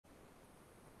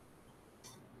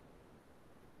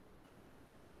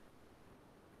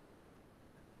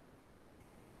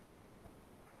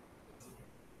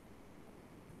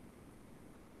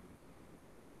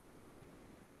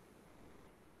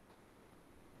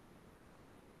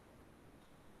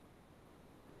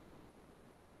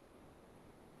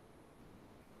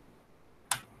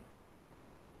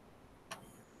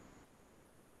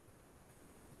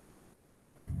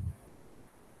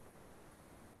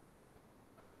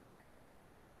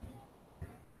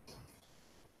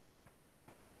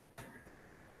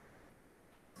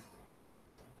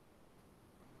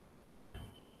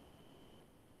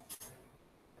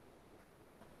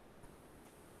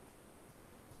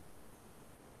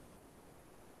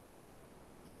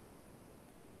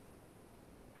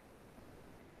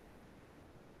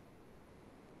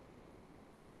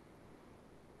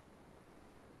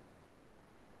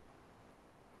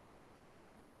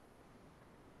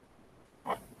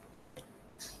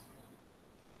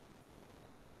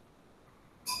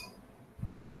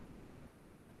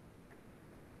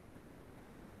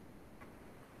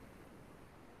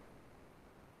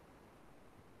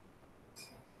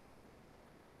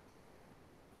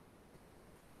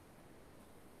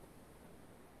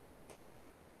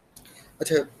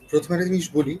আচ্ছা, প্রথমে একটা জিনিস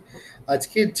বলি,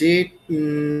 আজকে যে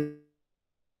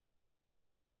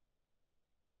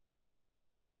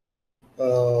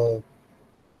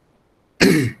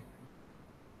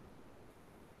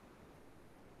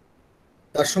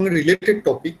তার সঙ্গে রিলেটেড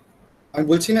টপিক, আমি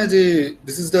বলছি না যে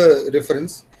দিস ইজ দ্য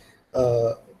রেফারেন্স,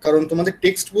 কারণ তোমাদের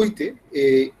টেক্সট বইতে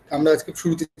আমরা আজকে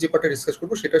শুরুতে যে পার্টটা ডিসকাস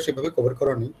করবো সেটা সেভাবে কভার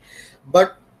করা নেই। But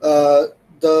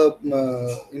the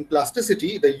in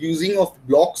plasticity, the using of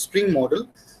block spring model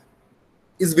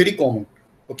is very common.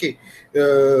 Okay,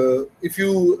 if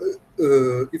you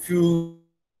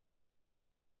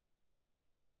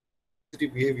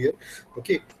behavior,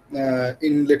 okay,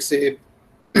 in, let's say,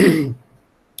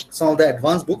 some of the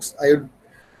advanced books, I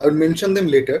would mention them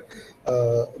later,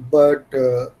 but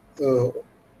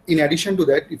in addition to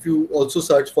that, if you also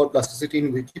search for plasticity in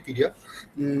Wikipedia,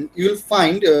 you will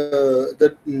find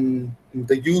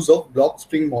the use of block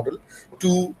spring model to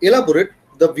elaborate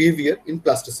the behavior in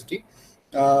plasticity,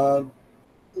 uh,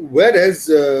 whereas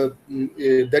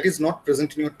that is not present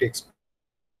in your text.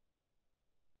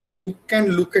 You can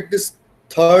look at this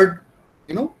third,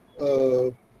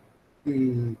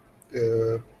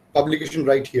 publication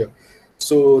right here.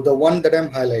 So the one that I'm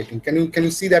highlighting, can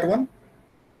you see that one?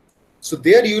 So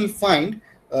there you will find,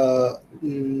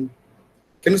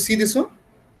 can you see this one?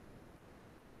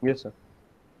 Yes, sir.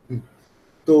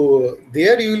 So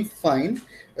there you will find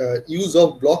use of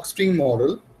block string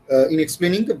model in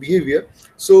explaining the behavior.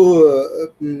 So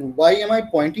why am I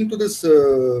pointing to this?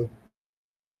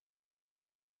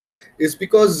 Is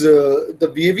because the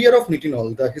behavior of nitinol,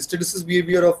 the hysteresis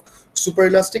behavior of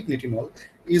superelastic nitinol,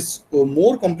 is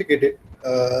more complicated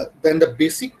than the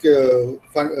basic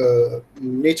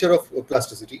nature of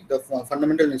plasticity, the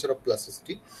fundamental nature of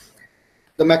plasticity,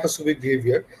 the macroscopic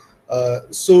behavior.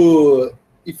 So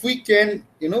if we can,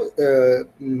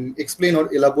 explain or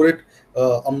elaborate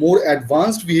a more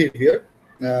advanced behavior,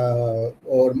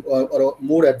 or a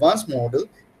more advanced model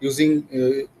using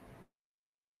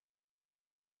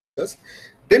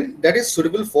then that is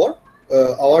suitable for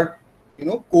our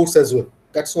course as well.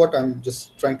 That's what I'm just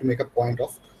trying to make a point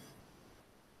of.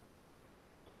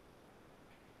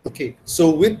 Okay, so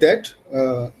with that,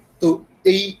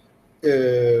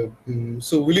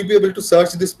 so will you be able to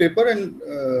search this paper and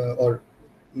or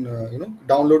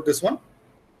download this one?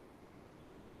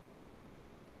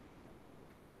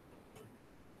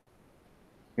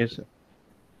 Yes, sir.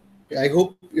 I hope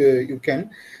you can.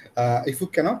 If you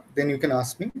cannot, then you can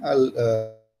ask me. I'll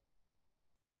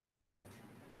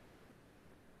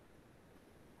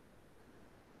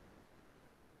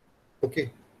okay.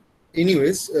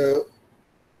 Anyways,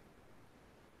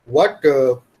 what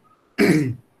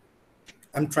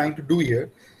I'm trying to do here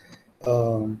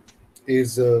is,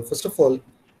 first of all,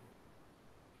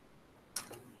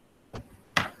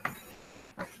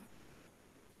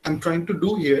 I'm trying to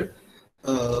do here.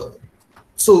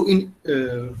 So in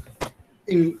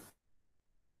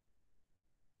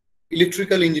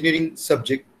electrical engineering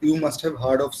subject, you must have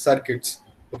heard of circuits.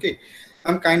 Okay,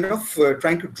 I'm kind of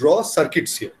trying to draw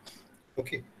circuits here.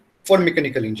 Okay, for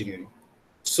mechanical engineering.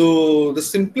 So the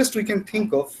simplest we can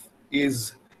think of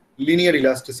is linear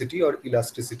elasticity or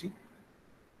elasticity.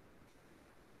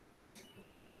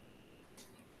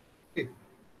 Okay.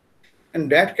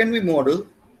 And that can be modeled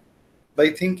by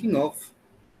thinking of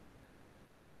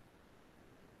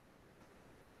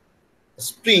a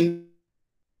spring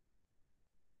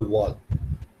wall.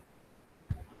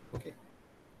 Okay.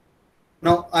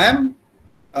 Now I am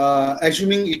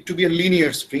assuming it to be a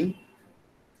linear spring,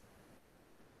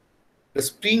 the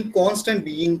spring constant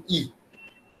being E,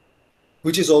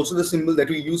 which is also the symbol that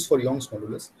we use for Young's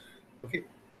modulus. Okay.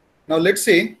 Now let's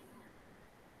say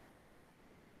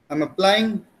I'm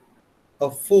applying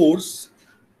a force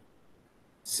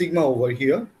sigma over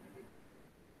here.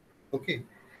 Okay.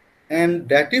 And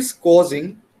that is causing.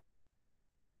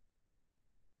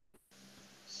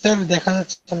 Sir দেখা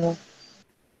যাচ্ছে না।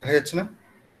 দেখা যাচ্ছে না?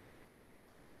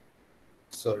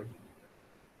 Sorry.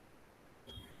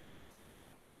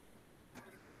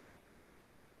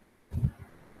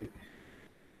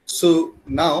 So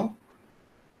now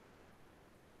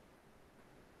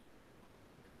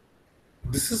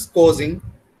this is causing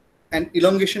an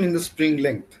elongation in the spring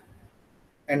length,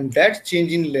 and that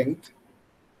change in length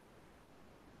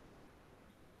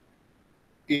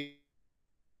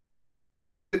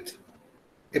with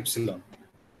epsilon.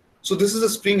 So this is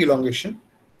a spring elongation,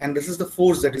 and this is the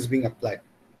force that is being applied.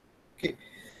 Okay.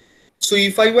 So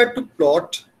if I were to plot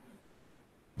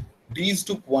these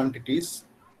two quantities,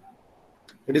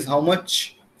 that is how much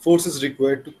force is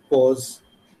required to cause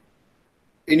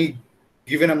any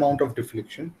given amount of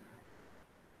deflection,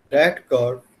 that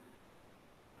curve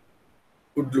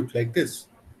would look like this,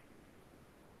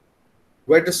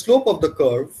 where the slope of the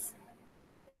curve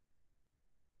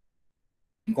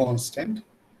constant.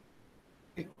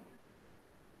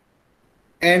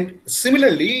 And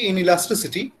similarly, in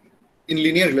elasticity, in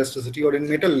linear elasticity or in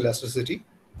metal elasticity,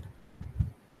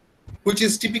 which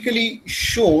is typically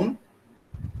shown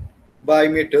by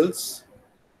metals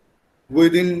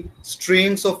within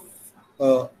strains of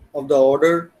the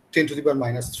order 10 to the power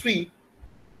minus 3,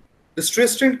 the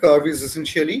stress strain curve is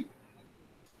essentially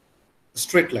a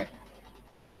straight line.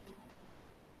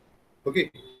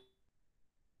 Okay.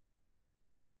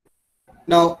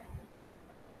 Now,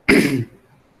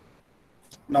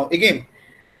 now again,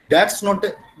 that's not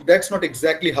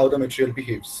exactly how the material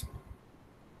behaves.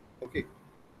 Okay.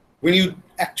 When you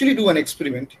actually do an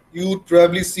experiment, you would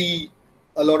probably see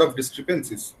a lot of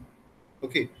discrepancies.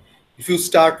 Okay. If you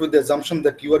start with the assumption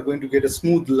that you are going to get a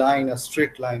smooth line, a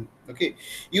straight line, okay,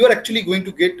 you are actually going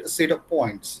to get a set of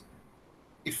points.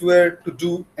 If you were to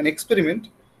do an experiment,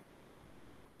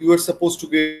 you are supposed to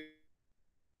get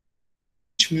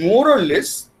more or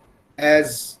less,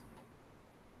 as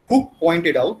Hooke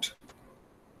pointed out,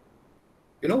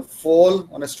 fall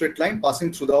on a straight line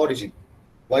passing through the origin.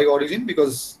 Why origin?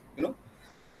 Because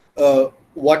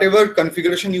whatever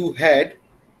configuration you had,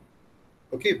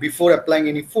 okay, before applying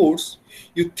any force,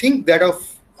 you think that of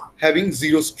having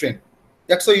zero strain.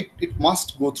 That's why it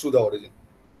must go through the origin.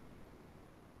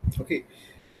 Okay,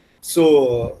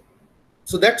 so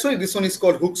that's why this one is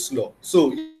called Hooke's law.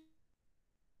 So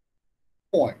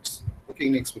points, okay,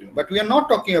 in experiment, but we are not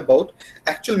talking about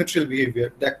actual material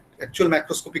behavior, that actual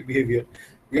macroscopic behavior.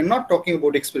 We are not talking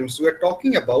about experiments. We are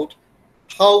talking about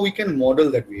how we can model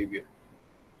that behavior.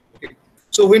 Okay,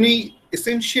 so when we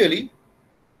essentially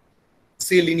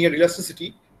say linear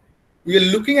elasticity, we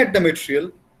are looking at the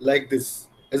material like this,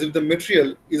 as if the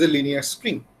material is a linear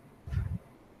spring.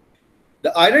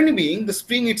 The irony being, the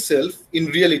spring itself, in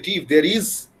reality, if there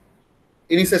is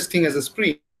any such thing as a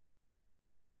spring,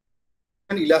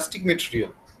 an elastic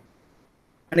material,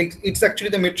 and it's actually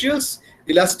the material's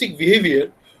elastic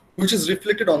behavior which is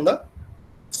reflected on the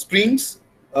spring's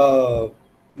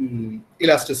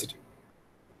elasticity.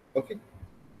 Okay,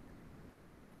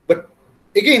 but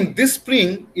again, this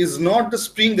spring is not the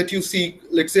spring that you see,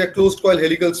 let's say a closed coil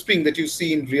helical spring that you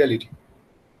see in reality.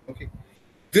 Okay,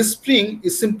 this spring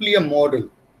is simply a model.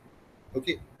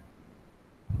 Okay,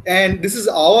 and this is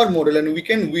our model, and we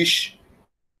can wish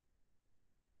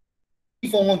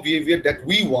any form of behavior that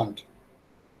we want.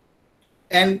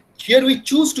 And here we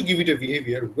choose to give it a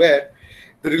behavior where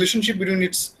the relationship between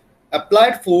its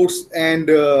applied force and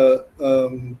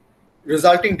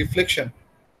resulting deflection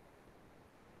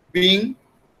being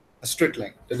a straight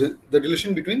line. The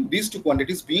relation between these two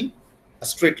quantities being a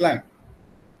straight line.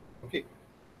 Okay.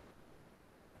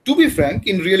 To be frank,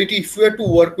 in reality, if you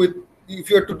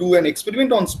were to do an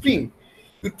experiment on spring,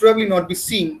 you'd probably not be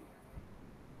seeing.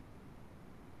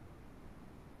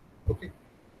 Okay.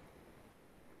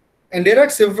 And there are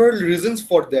several reasons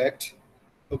for that.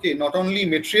 Okay, not only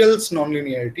material's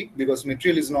nonlinearity, because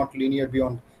material is not linear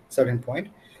beyond certain point.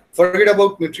 Forget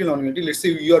about material nonlinearity. Let's say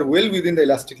you are well within the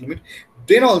elastic limit.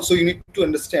 Then also you need to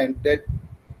understand that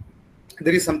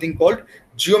there is something called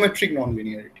geometric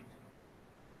nonlinearity.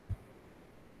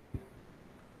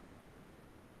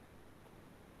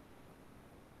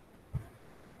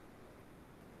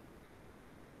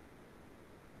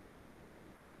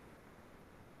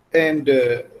 And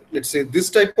let's say this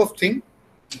type of thing,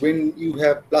 when you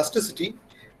have plasticity,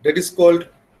 that is called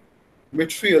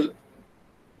material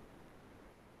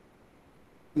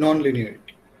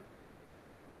nonlinearity.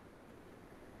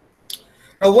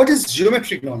 Now, what is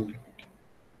geometric nonlinearity?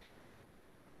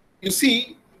 You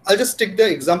see, I'll just take the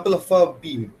example of a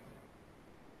beam,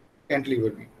 cantilever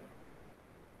beam.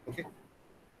 Okay,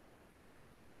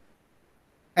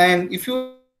 and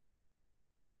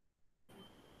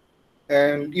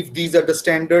if these are the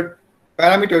standard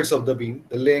parameters of the beam,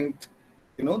 the length,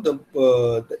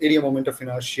 the area moment of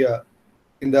inertia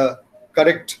in the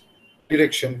correct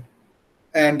direction,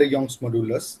 and the Young's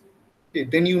modulus, okay,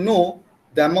 then you know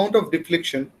the amount of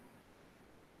deflection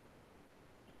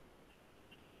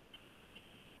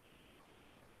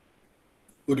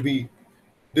would be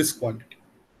this quantity.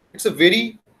 It's a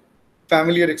very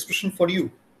familiar expression for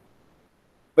you.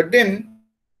 But then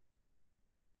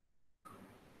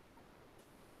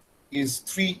is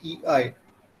 3EI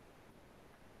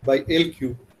by L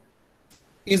cube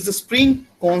is the spring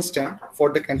constant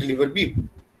for the cantilever beam.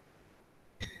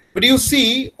 But you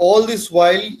see, all this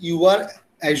while you are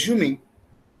assuming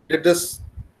that the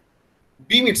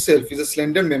beam itself is a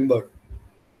slender member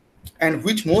and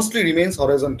which mostly remains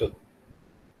horizontal.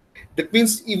 That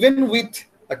means even with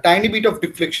a tiny bit of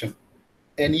deflection,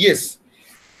 and yes,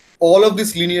 all of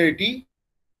this linearity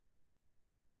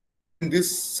in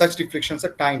this such deflections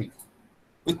are tiny.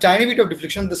 With tiny bit of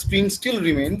deflection, the spring still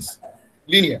remains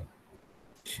linear.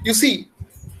 You see,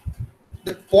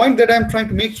 the point that I'm trying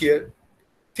to make here,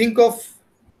 think of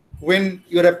when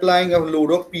you're applying a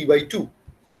load of P by 2.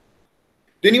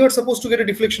 Then you are supposed to get a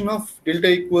deflection of delta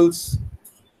equals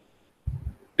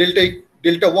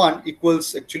delta 1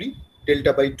 equals actually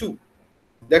delta by 2.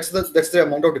 That's the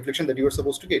amount of deflection that you are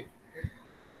supposed to get.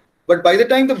 But by the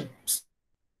time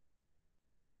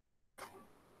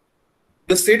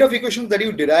the set of equations that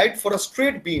you derived for a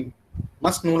straight beam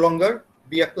must no longer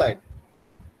be applied.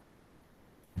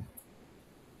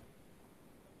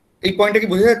 এই পয়েন্টটা কি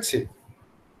বোঝা যাচ্ছে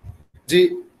যে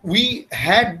we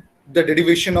had the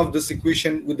derivation of this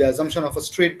equation with the assumption of a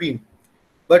straight beam,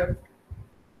 but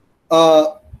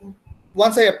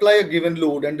once I apply a given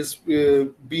load and this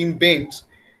beam bends,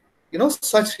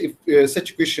 such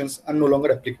equations are no longer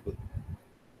applicable,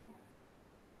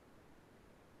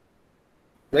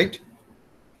 right?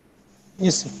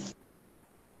 Yes, sir.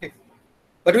 Okay.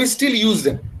 But we still use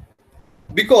them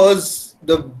because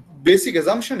the basic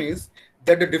assumption is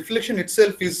that the deflection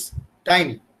itself is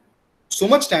tiny, so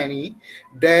much tiny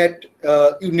that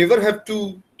you never have to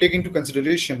take into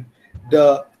consideration the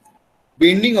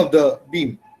bending of the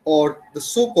beam or the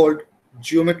so-called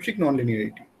geometric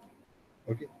nonlinearity.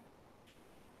 Okay,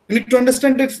 you need to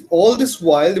understand that all this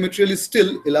while the material is still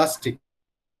elastic.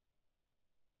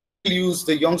 We'll use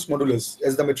the Young's modulus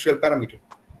as the material parameter.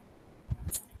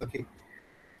 Okay,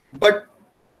 but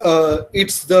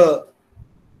it's the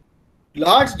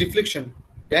large deflection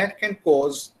that can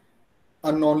cause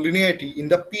a nonlinearity in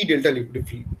the P delta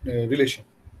relation.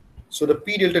 So the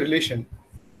P delta relation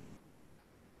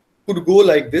could go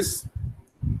like this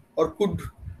or could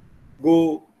go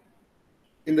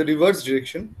in the reverse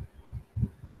direction.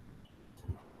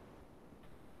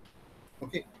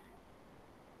 Okay,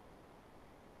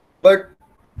 but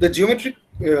the geometric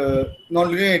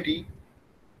nonlinearity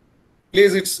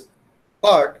plays its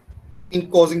part in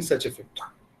causing such effect.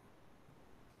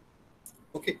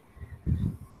 Okay,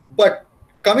 but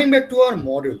coming back to our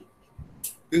model,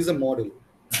 this is a model.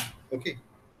 Okay,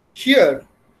 here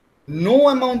no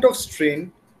amount of strain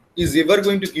is ever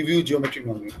going to give you geometric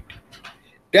nonlinearity.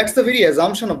 That's the very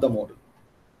assumption of the model.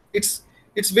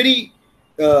 It's very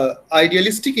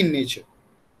idealistic in nature.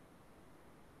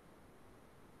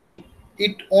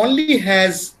 It only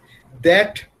has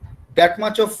that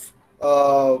much of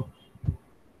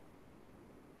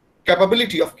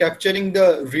capability of capturing the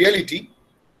reality.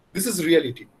 This is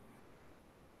reality,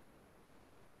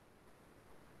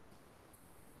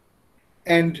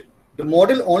 and the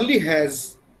model only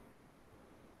has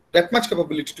that much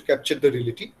capability to capture the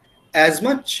reality as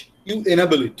much you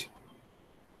enable it.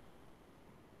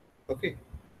 Okay,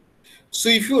 so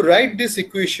if you write this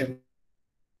equation,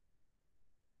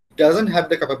 it doesn't have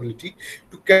the capability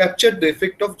to capture the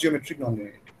effect of geometric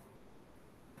nonlinearity.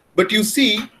 But you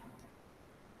see,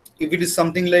 if it is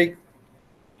something like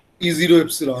E0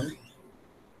 epsilon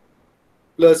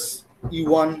plus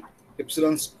E1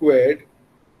 epsilon squared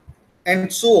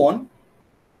and so on,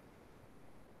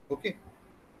 okay,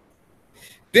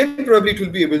 then probably it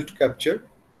will be able to capture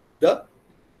the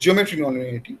geometric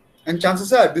nonlinearity, and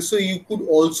chances are this way you could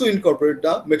also incorporate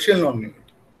the material nonlinearity.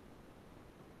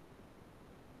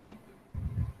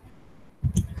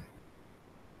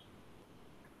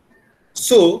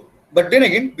 So, but then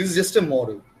again, this is just a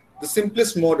model, the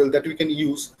simplest model that we can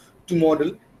use to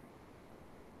model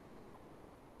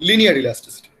linear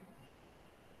elasticity.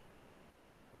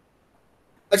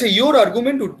 Achha, your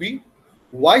argument would be,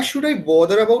 why should I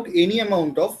bother about any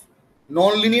amount of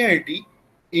nonlinearity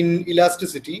in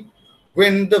elasticity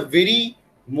when the very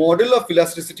model of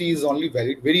elasticity is only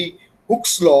valid, very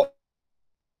Hooke's law,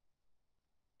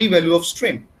 value of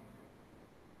strain.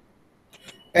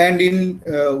 And in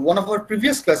one of our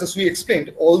previous classes, we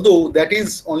explained, although that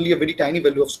is only a very tiny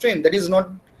value of strain, that is not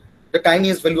the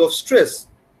tiniest value of stress.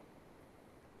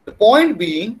 The point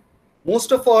being,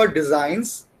 most of our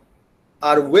designs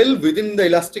are well within the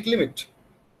elastic limit,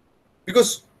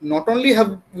 because not only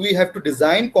we have to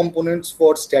design components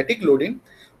for static loading,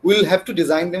 we'll have to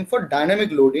design them for dynamic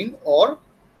loading or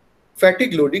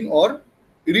fatigue loading, or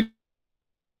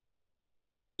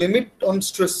limit on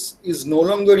stress is no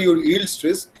longer your yield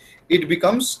stress. It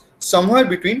becomes somewhere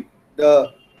between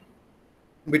the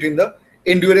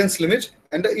endurance limit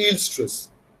and the yield stress,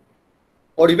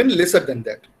 or even lesser than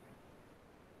that.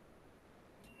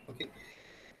 Okay,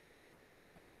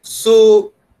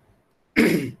 so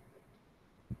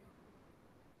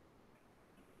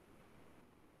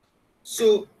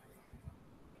So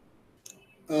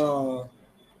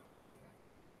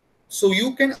so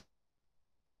you can,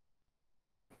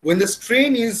 when the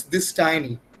strain is this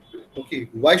tiny, okay,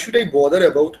 why should I bother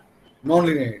about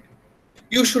nonlinearity?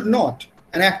 You should not,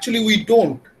 and actually we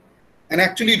don't, and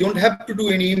actually don't have to do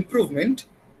any improvement,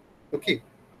 okay,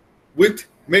 with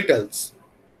metals,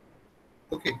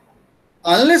 okay,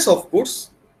 unless of course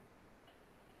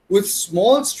with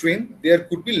small strain there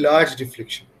could be large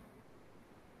deflection,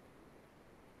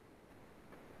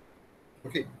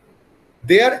 okay.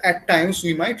 There at times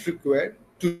we might require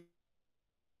to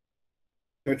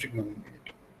metric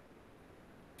nonlinearity.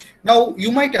 Now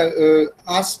you might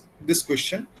ask this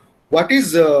question: what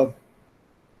is mm,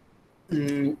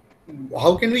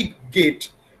 how can we get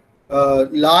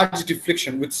large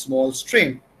deflection with small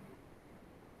strain?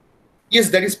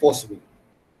 Yes, that is possible.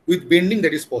 With bending,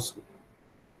 that is possible.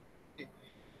 Okay.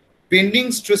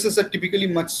 Bending stresses are typically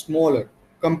much smaller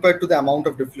compared to the amount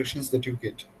of deflections that you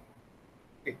get.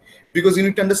 Okay. Because you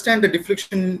need to understand the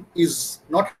deflection is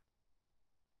not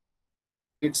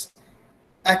its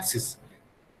axis.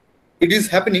 It is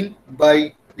happening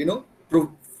by,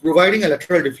 providing a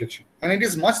lateral deflection, and it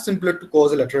is much simpler to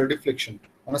cause a lateral deflection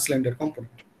on a slender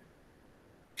component.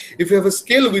 If you have a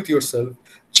scale with yourself,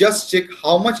 just check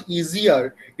how much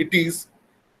easier it is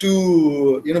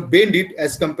to bend it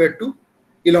as compared to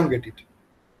elongate it.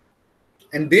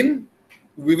 And then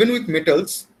even with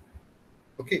metals,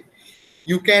 okay,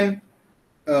 you can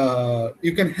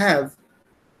have.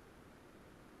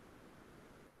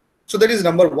 So that is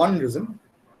number one reason.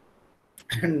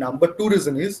 And number two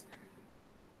reason is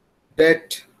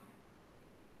that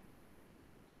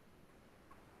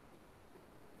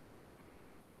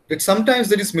sometimes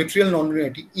there is material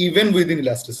nonlinearity even within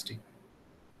elasticity.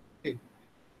 Okay.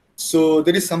 So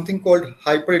there is something called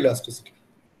hyperelasticity.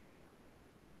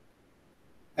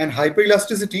 And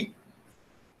hyperelasticity,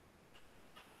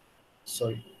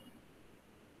 sorry.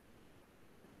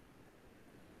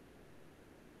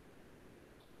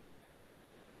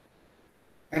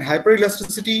 And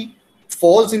hyperelasticity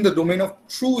falls in the domain of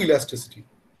true elasticity.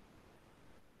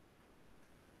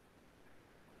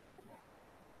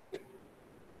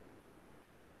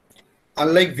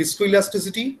 Unlike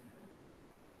viscoelasticity,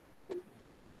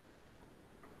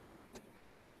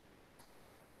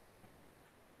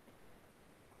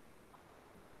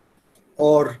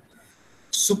 or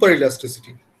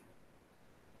superelasticity.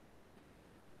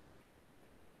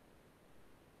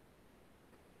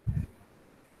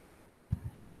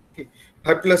 Okay.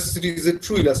 Hyperelasticity is a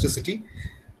true elasticity,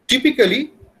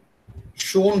 typically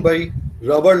shown by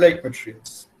rubber-like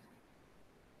materials.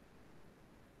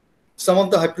 Some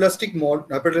of the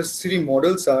hyperelasticity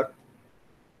models are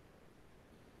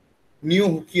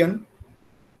Neo-Hookean,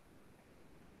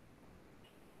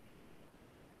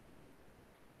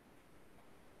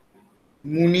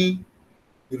 Mooney,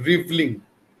 Rivling.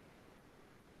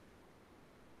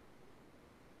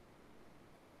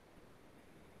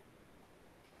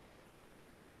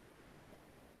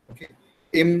 Okay,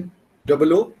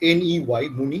 M-O-O-N-E-Y,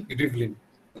 Mooney, Rivling.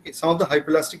 Okay, some of the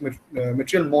hyperelastic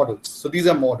material models. So these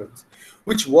are models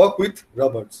which work with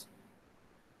rubbers.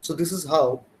 So this is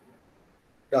how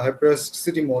the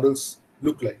hyperelasticity models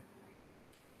look like.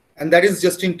 And that is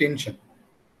just in tension.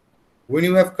 When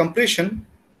you have compression,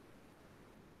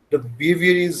 the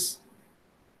behavior is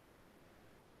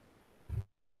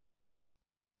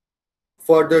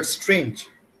further strange.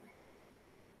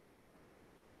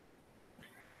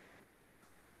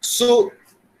 So,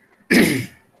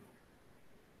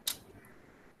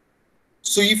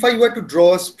 so if I were to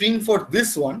draw a spring for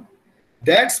this one,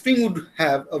 that spring would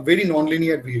have a very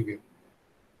nonlinear behavior.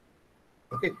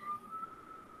 Okay.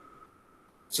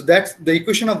 So that's the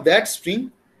equation of that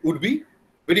spring would be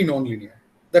very nonlinear.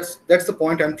 That's the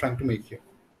point I'm trying to make here.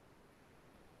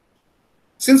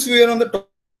 Since we are on the top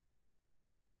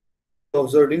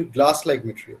observed in glass-like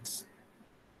materials,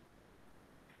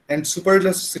 and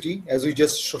superelasticity, as we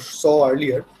just saw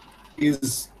earlier,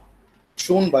 is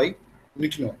shown by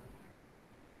nitinol.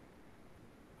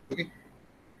 Okay,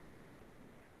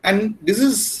 and this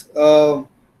is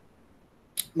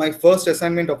my first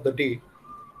assignment of the day.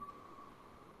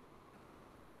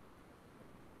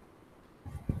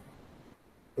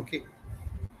 Okay,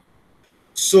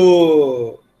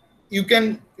 so you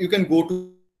can go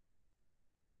to,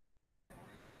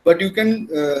 but you can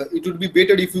it would be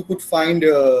better if you could find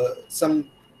some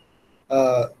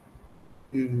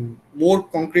more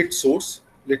concrete source,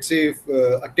 let's say if,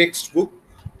 a textbook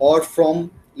or from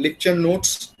lecture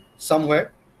notes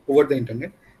somewhere over the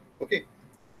internet. Okay,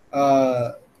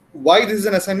 why this is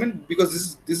an assignment?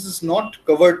 Because this is not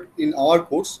covered in our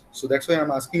course, so that's why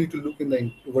I'm asking you to look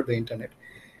over the internet.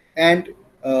 And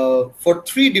for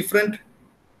 3 different,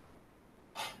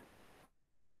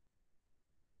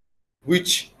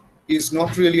 which is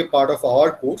not really a part of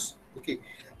our course, okay,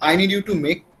 I need you to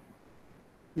make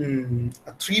a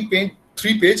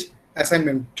 3-page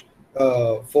assignment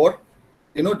for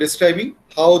describing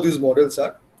how these models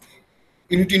are.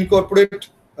 You need to incorporate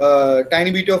a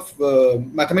tiny bit of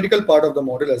mathematical part of the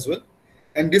model as well,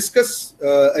 and discuss,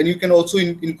 and you can also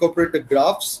incorporate the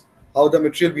graphs, how the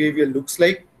material behavior looks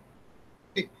like.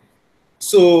 Okay.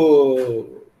 So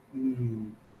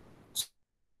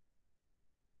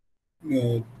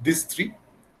these 3,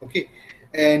 okay,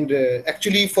 and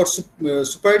actually for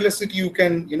superelasticity you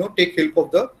can take help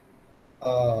of the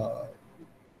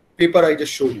paper I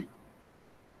just showed you.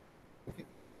 Okay.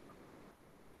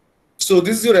 So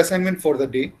this is your assignment for the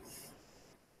day.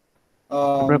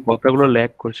 আপনার কথাগুলো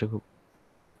lag করছে খুব।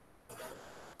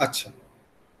 আচ্ছা,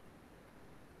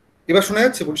 এবার শোনা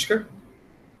যাচ্ছে পরিষ্কার?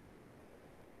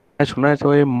 হ্যাঁ শোনা যাচ্ছে,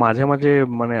 ওই মাঝে মাঝে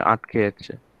মানে আটকে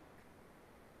যাচ্ছে।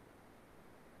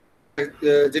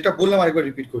 যেটা বললাম আরেকবার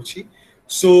রিপিট করছি।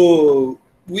 So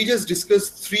we just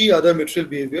discussed 3 other material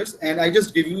behaviors, and I just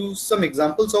give you some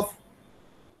examples of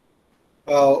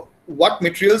what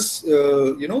materials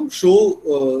show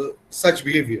such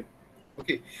behavior.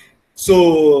 Okay, so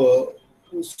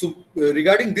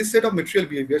regarding this set of material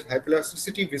behaviors,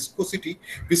 hyperelasticity, viscosity,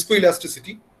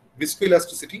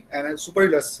 viscoelasticity, and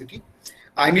superelasticity,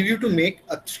 I need you to make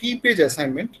a 3-page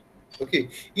assignment. Okay,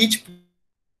 each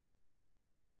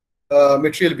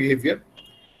material behavior.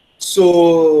 So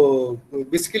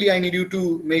basically I need you to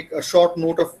make a short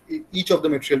note of each of the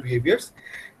material behaviors,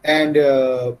 and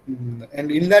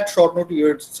in that short note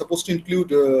you're supposed to include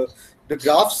the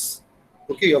graphs,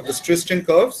 okay, of the stress strain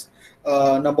curves,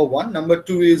 number 1. Number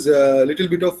 2 is a little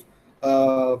bit of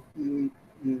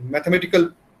mathematical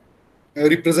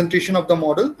representation of the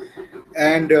model,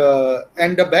 and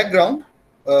the background,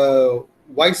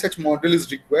 why such model is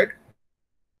required.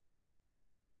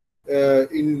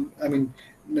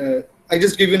 I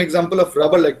just give you an example of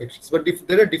rubber-like materials, but if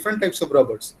there are different types of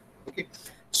rubbers, okay,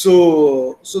 so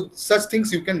such things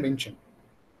you can mention,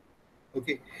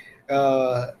 okay,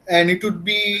 and it would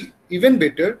be even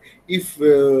better if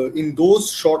in those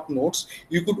short notes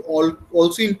you could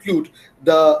also include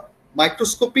the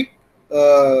microscopic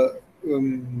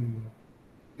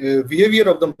behavior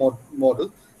of the model,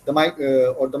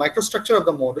 or the microstructure of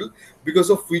the model, because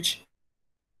of which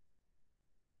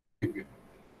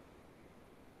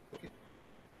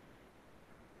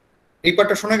এই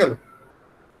পার্টটা শোনা গেল?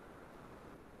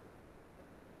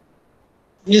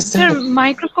 Yes, Sir, sir.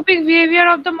 microscopic behavior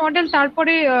of the model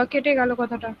তারপরে কেটে গেল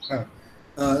কথাটা।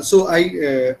 So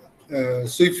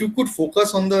if you could focus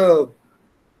on the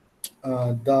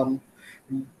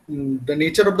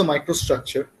nature of the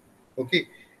microstructure, okay,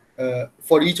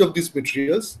 for each of these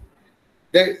materials,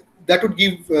 that would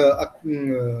give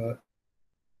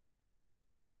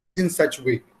in such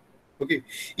way. Okay,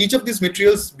 each of these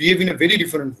materials behave in a very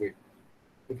different way.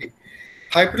 Okay,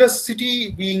 hyperelasticity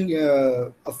being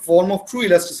a form of true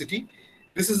elasticity,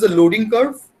 this is the loading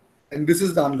curve and this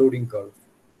is the unloading curve.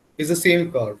 It's the same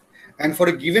curve, and for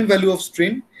a given value of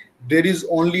strain there is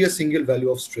only a single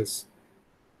value of stress.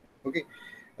 Okay,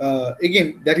 again,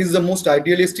 that is the most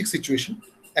idealistic situation.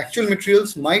 Actual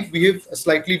materials might behave a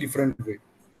slightly different way.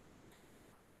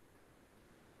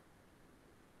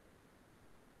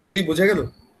 বোঝা গেল?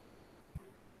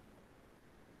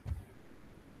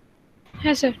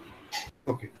 হ্যাঁ sir.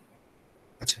 Okay.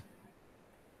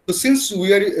 So since we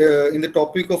are in the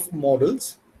topic of models,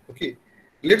 okay,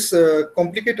 let's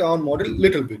complicate our model a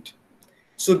little bit.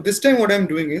 So this time what I'm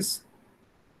doing is,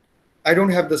 I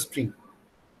don't have the spring.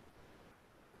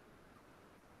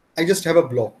 I just have a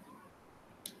block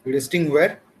resting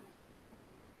where?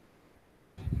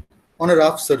 On a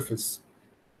rough surface.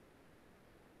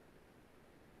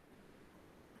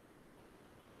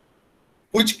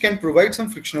 Which can provide some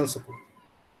frictional support.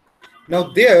 Now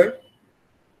there,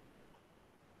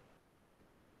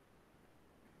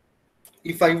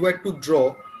 if I were to draw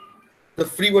the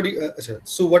free body,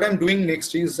 so what I'm doing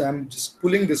next is I'm just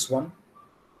pulling this one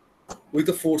with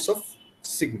a force of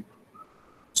sigma.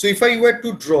 So if I were to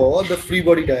draw the free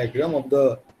body diagram of the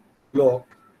block,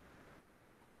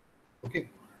 okay,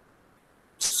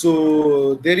 so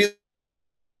there is,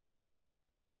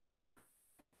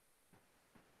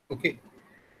 okay,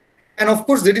 and of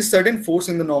course there is certain force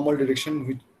in the normal direction,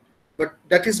 but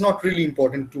that is not really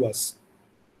important to us.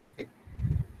 Okay.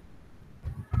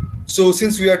 So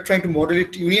since we are trying to model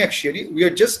it uniaxially, we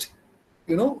are just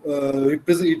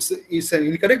it's an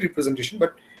incorrect representation,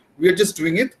 but we are just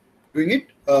doing it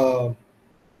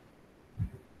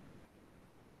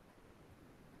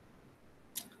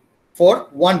for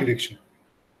one direction.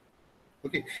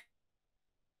 Okay,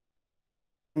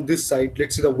 on this side,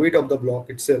 let's say the weight of the block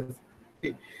itself.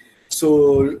 Okay,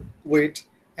 so weight,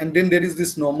 and then there is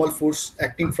this normal force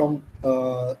acting from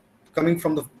coming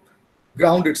from the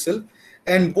ground itself,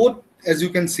 and both, as you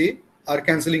can see, are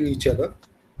cancelling each other.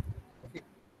 Okay.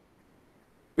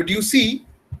 But you see,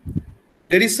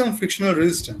 there is some frictional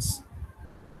resistance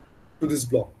to this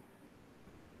block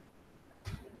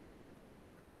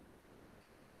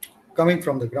coming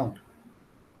from the ground,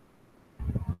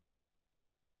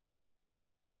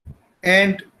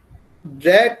 and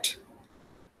that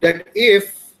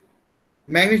F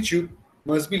magnitude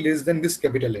must be less than this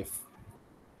capital F,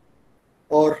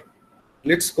 or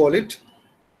let's call it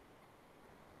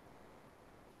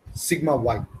sigma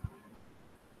y.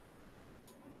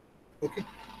 Okay.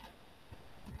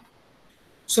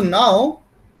 So now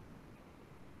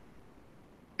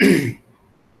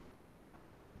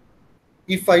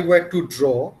if I were to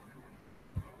draw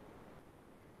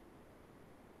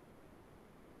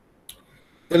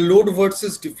the load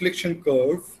versus deflection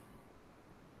curve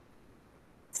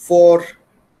for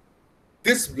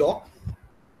this block,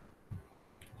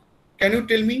 can you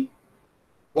tell me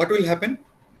what will happen?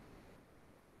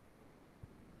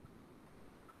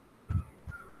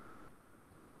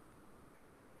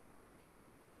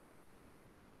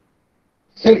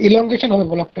 Sir, elongation হবে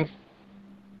ব্লকটার।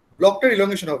 ব্লকটার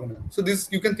elongation হবে না। So this,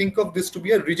 you can think of this to be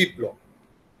a rigid block.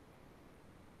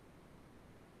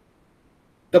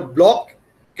 The block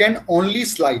can only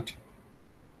slide.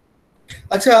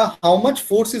 Acha, how much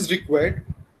force is required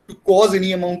to cause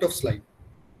any amount of slide?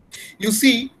 You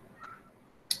see,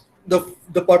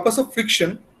 the purpose of friction,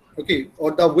 okay, or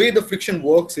the way the friction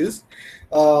works is,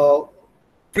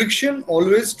 friction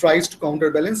always tries to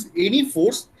counterbalance any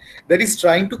force that is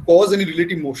trying to cause any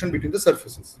relative motion between the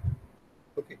surfaces.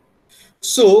 Okay,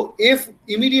 so F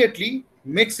immediately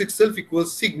makes itself equals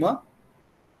sigma,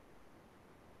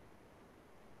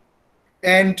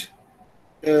 and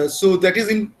so that is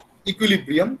in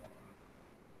equilibrium,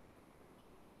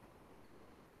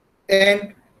 and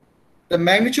the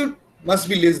magnitude must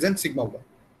be less than sigma y.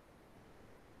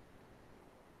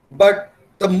 But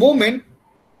the moment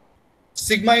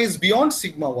sigma is beyond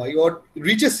sigma y or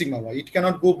reaches sigma y, it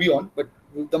cannot go beyond, but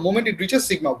the moment it reaches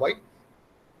sigma y,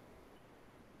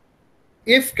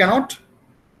 F cannot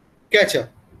catch up.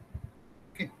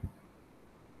 Okay.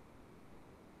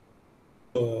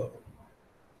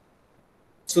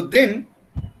 So then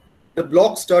the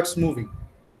block starts moving,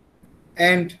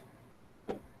 and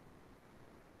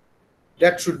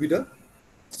that should be the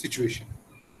situation.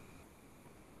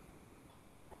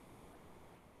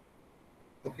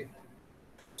 Okay.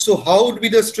 So how would be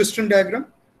the stress strain diagram?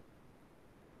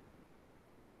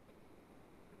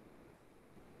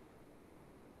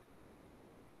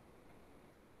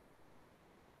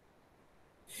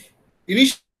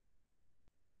 Initially,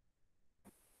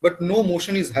 but no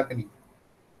motion is happening.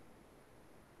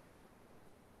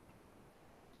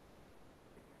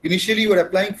 Initially, you are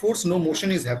applying force, no motion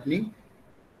is happening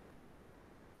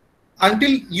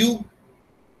until you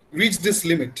reach this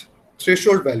limit,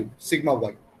 threshold value, sigma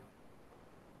y.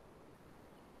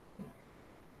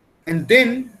 And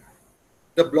then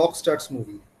the block starts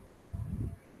moving.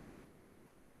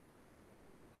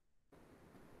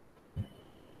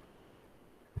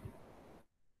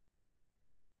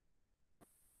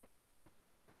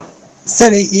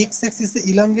 Sir এই x axis A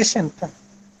elongation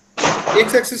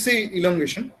X-axis is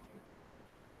elongation.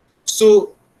 So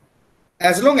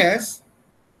as long as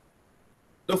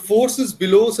the force is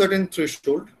below certain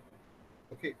threshold,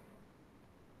 okay,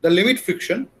 the limit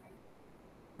friction,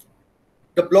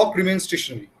 the block remains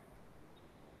stationary.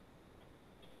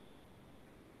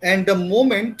 And the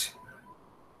moment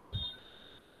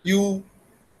you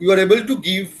are able to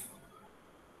give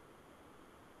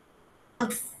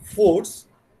force,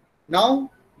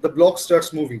 now the block starts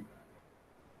moving.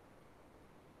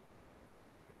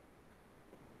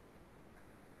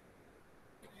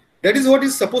 That is what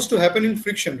is supposed to happen in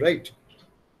friction, right?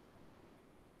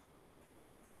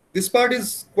 This part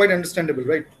is quite understandable,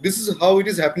 right? This is how it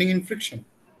is happening in friction.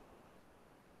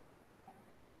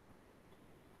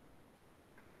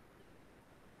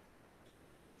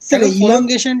 Sir Can you follow?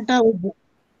 elongationটা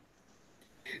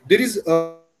There is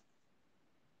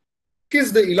case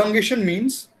the elongation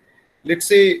means, let's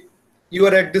say you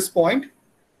are at this point,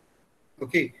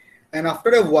 okay, and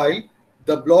after a while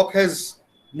the block has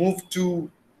moved to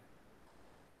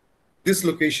this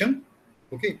location,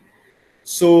 okay,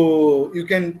 So you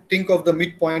can think of the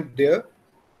midpoint there.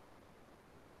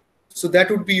 So that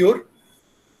would be your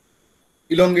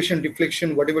elongation,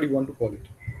 deflection, whatever you want to call it.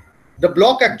 The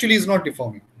block actually is not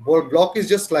deforming. Block is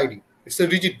just sliding. It's a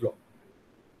rigid block.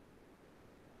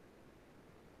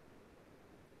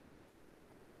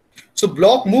 So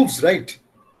block moves, right?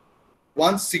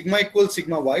 Once sigma equals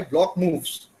sigma y, block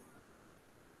moves.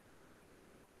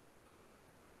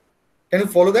 Can you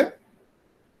follow that?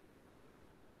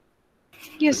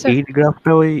 Yes, sir. এই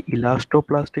গ্রাফটা ওই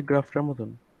ইলাস্টোপ্লাস্টিক গ্রাফটার মতন।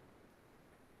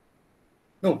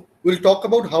 No, we'll talk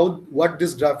about what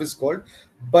this graph is called.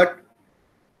 But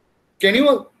can you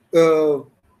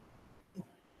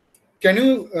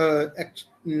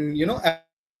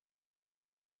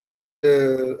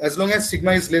as long as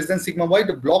sigma is less than sigma y,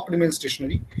 the block remains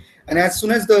stationary, and as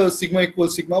soon as the sigma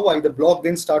equals sigma y, the block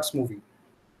then starts moving.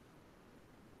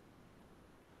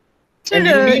 Sir, And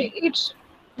you need- it's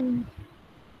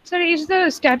sir, is the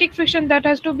static friction that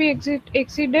has to be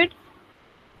exceeded?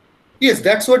 Yes,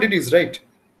 that's what it is, right?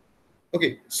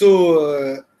 Okay, so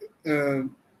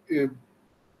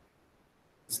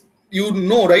you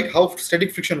know, right, how static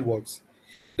friction works.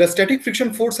 The static friction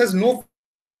force has no,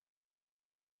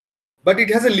 but it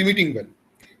has a limiting value.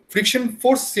 Friction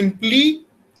force simply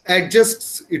adjusts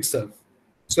itself.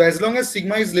 So as long as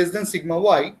sigma is less than sigma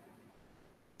y,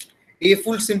 F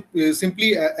will simply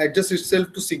adjust itself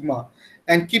to sigma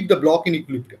and keep the block in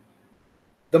equilibrium.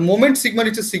 The moment sigma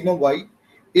reaches sigma y,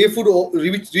 F would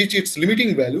reach its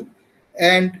limiting value,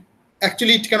 and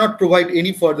actually it cannot provide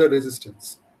any further resistance.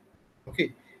 Okay,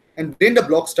 and then the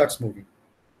block starts moving.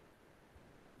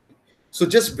 So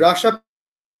just brush up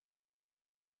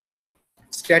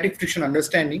static friction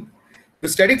understanding. The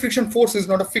static friction force is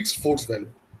not a fixed force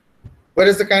value,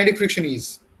 whereas the kinetic friction is.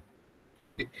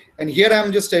 And here I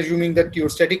am just assuming that your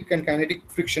static and kinetic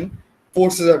friction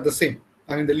forces are the same.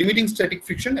 I mean, the limiting static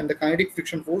friction and the kinetic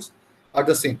friction force are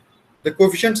the same. The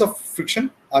coefficients of friction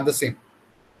are the same.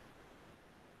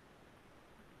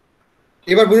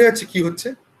 এবার বোঝা যাচ্ছে কি হচ্ছে?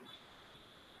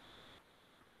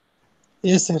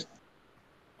 Yes, sir.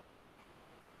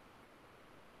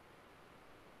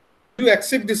 You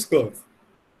accept this curve,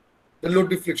 the load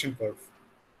deflection curve.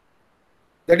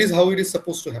 That is how it is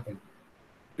supposed to happen.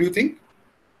 Do you think?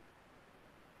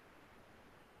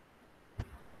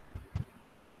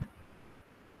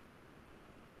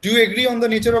 Do you agree on the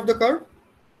nature of the curve?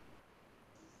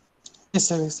 Yes,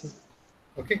 sir. Yes, sir.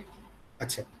 Okay.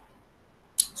 Achha.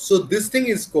 So this thing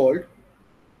is called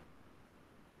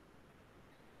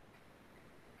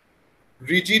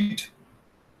rigid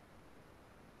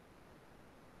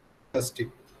plastic.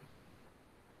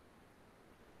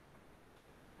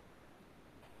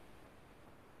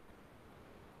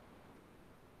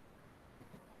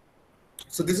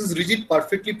 So this is rigid,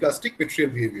 perfectly plastic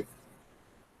material behavior.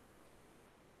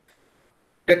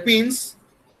 That means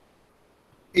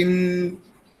in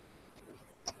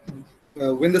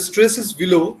when the stress is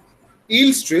below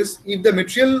yield stress, if the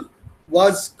material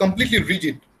was completely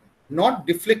rigid, not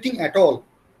deflecting at all,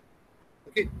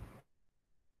 okay,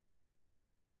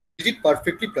 rigid,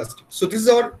 perfectly plastic. So this is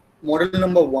our model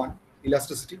number 1,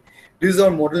 elasticity. This is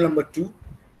our model number 2,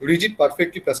 rigid,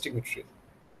 perfectly plastic material.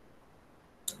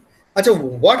 Achha,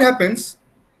 what happens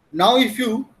now if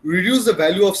you reduce the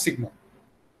value of sigma?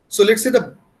 So let's say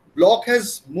the block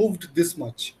has moved this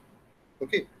much,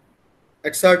 okay,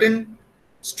 at certain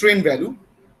strain value.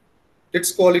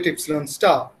 Let's call it epsilon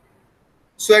star.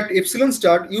 So at epsilon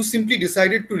star, you simply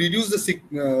decided to reduce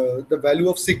the value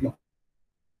of sigma.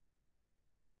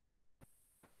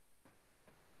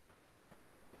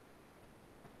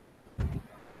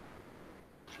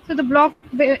 So the block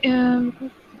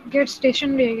gets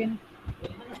stationary again.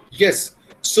 Yes.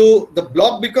 So the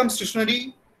block becomes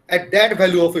stationary at that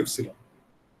value of epsilon,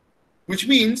 which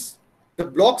means the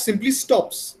block simply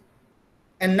stops.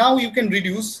 And now you can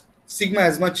reduce sigma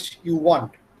as much you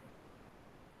want.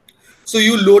 So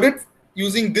you load it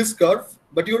using this curve,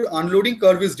 but your unloading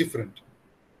curve is different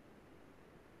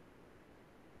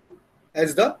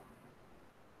as the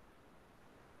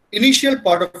initial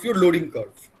part of your loading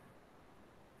curve.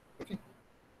 Okay.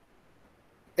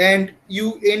 And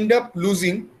you end up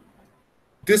losing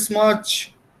this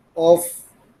much of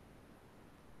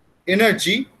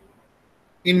energy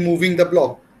in moving the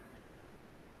block.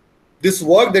 This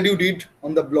work that you did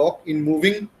on the block in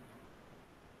moving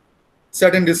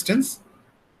certain distance,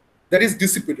 that is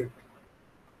dissipated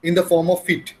in the form of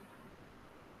heat.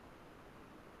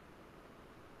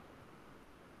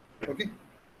 Okay.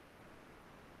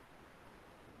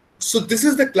 So this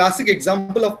is the classic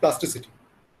example of plasticity.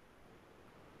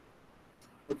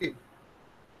 Okay.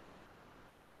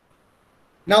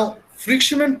 Now,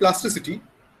 friction and plasticity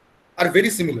are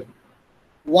very similar.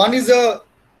 One is a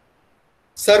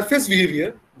surface behavior,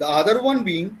 the other one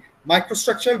being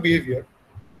microstructural behavior,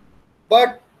 but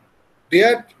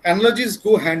their analogies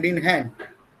go hand in hand.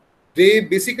 They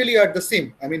basically are the same.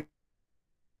 I mean,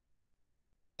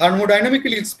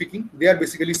 thermodynamically speaking, they are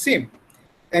basically same.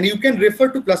 And you can refer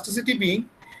to plasticity being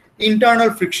internal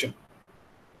friction.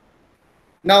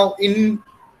 Now, in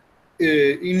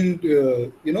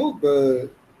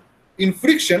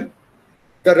friction,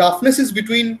 the roughness is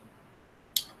between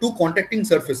two contacting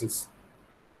surfaces,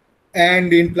 and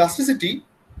in plasticity,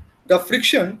 the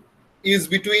friction is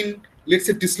between, let's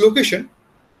say, dislocation.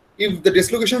 If the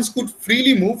dislocations could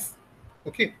freely move,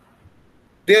 okay,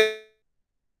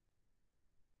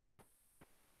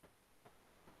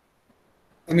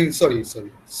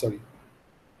 sorry.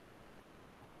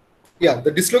 Yeah,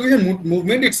 the dislocation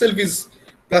movement itself is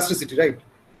plasticity, right?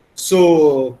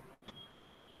 So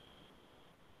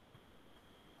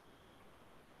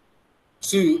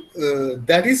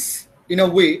that is in a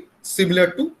way similar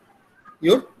to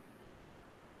your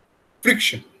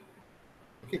friction.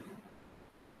 Okay.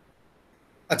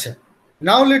 Acha.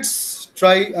 Now let's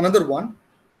try another one.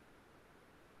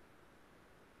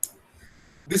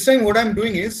 This time what I'm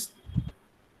doing is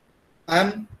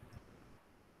I'm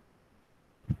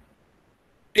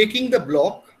taking the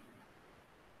block,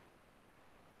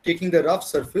 taking the rough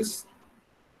surface,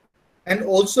 and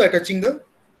also attaching the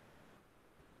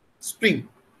spring.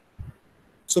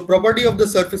 So property of the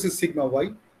surface is sigma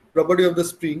y, property of the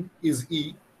spring is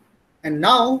E, and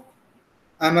now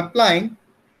I'm applying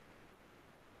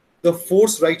the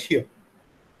force right here.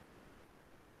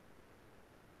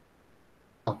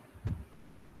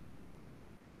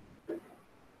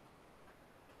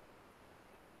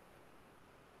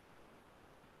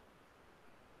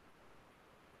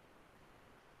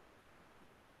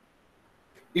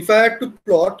 If I had to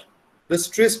plot the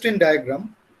stress strain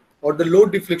diagram or the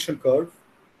load deflection curve,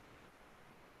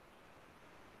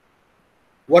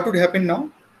 what would happen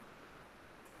now?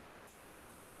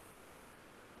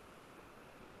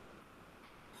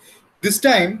 This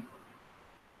time,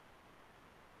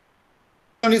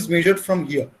 is measured from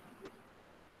here.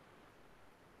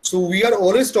 So we are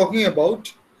always talking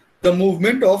about the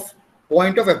movement of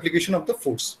point of application of the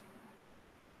force.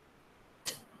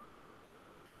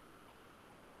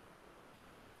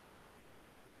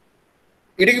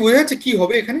 এটা কি বোঝা যাচ্ছে কি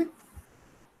হবে এখানে?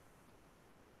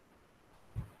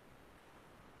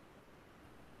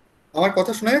 আমার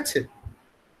কথা শোনা যাচ্ছে?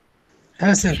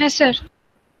 হ্যাঁ স্যার। হ্যাঁ স্যার।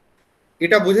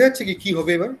 এটা বোঝা যাচ্ছে কি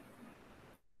হবে এবার?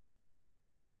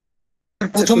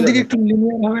 প্রথম দিকে একটু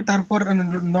লিনিয়ার হবে, তারপর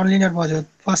নন লিনিয়ার পাওয়া যাবে।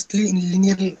 ফার্স্টলি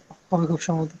লিনিয়ার হবে খুব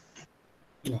সম্ভবত।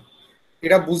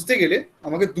 এটা বুঝতে গেলে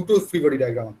আমাকে দুটো ফ্রি বডি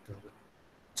ডায়াগ্রাম আঁকতে হবে।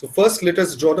 So first let us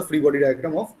draw the free body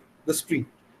diagram of the string.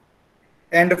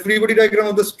 And the free body diagram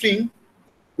of the string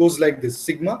goes like this,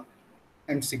 sigma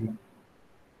and sigma.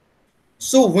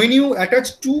 So when you attach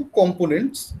two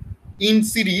components in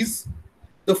series,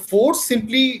 the force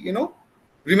simply,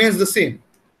 remains the same.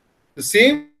 The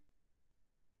same.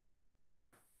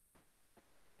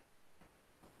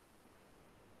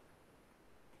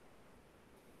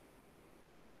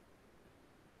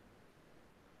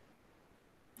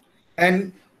 And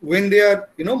when they are,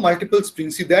 multiple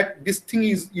springs, see that this thing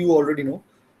is, you already know,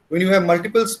 when you have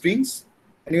multiple springs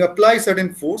and you apply certain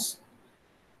force,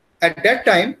 at that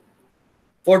time,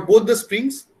 for both the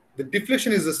springs, the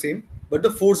deflection is the same, but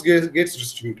the force gets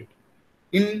distributed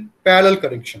in parallel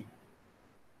correction.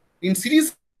 In series,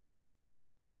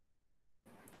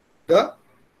 the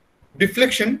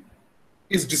deflection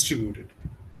is distributed.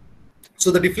 So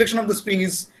the deflection of the spring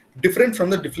is different from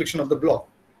the deflection of the block.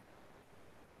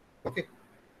 Okay.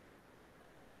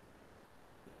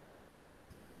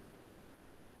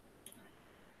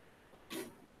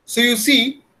 So you see,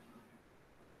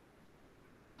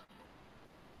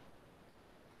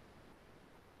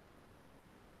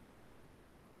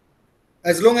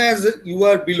 as long as you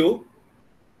are below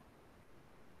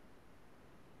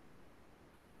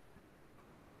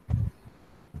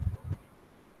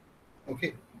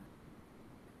okay,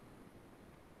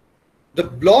 the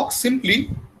block simply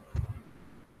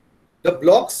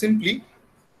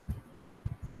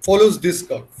follows this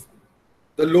curve.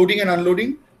 The loading and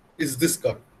unloading is this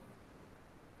curve.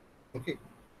 Okay.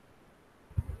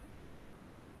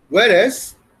 Whereas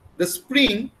the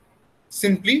spring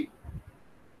simply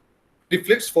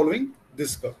deflects following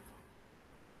this curve.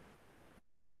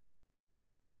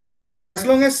 As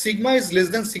long as sigma is less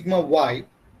than sigma y,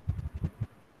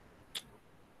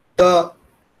 the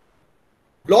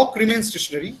block remains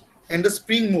stationary and the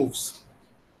spring moves.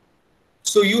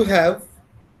 So you have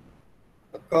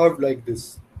a curve like this.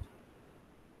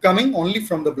 coming only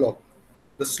from the block.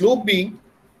 The slope being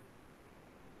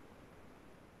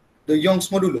the Young's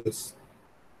modulus,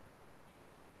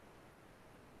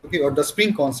 okay, or the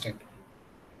spring constant.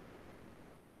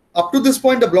 Up to this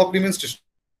point, the block remains stationary.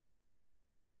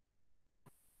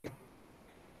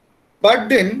 But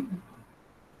then,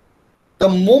 the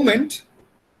moment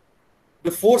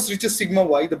the force reaches sigma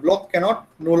y, the block cannot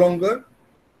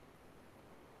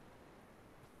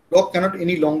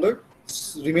any longer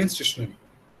remain stationary.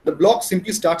 The block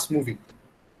simply starts moving.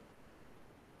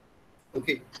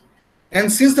 Okay,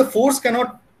 and since the force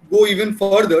cannot go even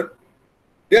further,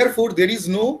 therefore there is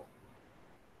no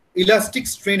elastic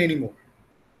strain anymore.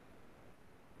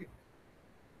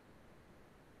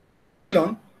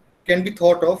 Epsilon can be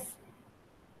thought of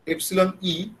epsilon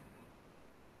E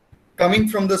coming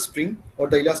from the spring or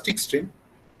the elastic strain,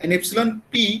 and epsilon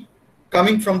P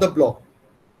coming from the block.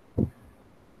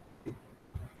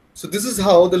 So this is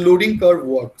how the loading curve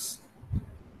works.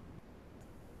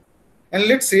 And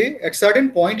let's say at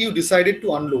certain point you decided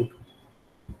to unload.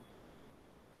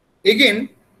 Again,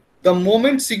 the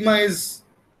moment sigma is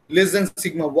less than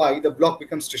sigma y, the block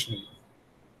becomes stationary.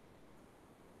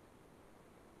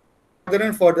 Further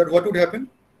and further, what would happen?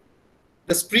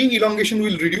 The spring elongation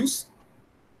will reduce,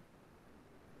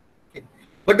 okay,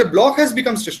 but the block has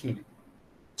become stationary.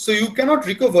 So you cannot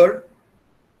recover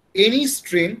any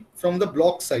strain from the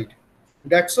block side.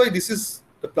 That's why this is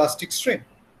the plastic strain.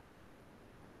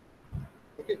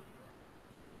 Okay.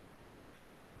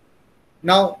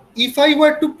 Now, if I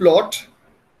were to plot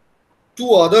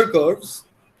two other curves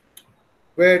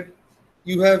where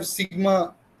you have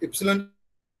sigma epsilon,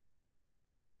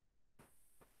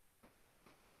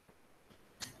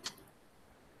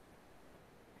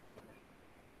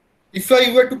 if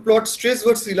I were to plot stress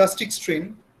versus elastic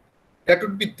strain, that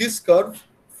would be this curve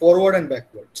forward and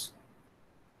backwards.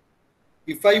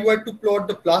 If I were to plot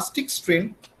the plastic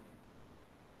strain,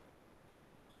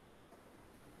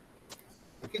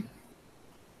 okay,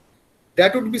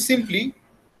 that would be simply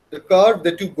the curve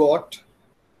that you got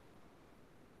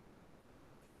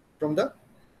from the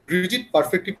rigid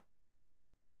perfectly.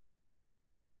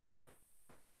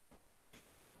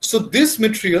 So this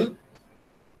material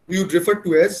we would refer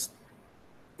to as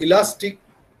elastic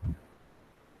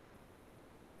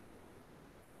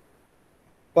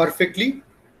perfectly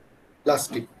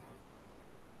plastic.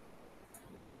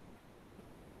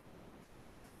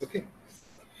 Okay.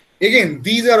 Again,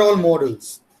 these are all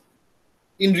models.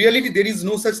 In reality, there is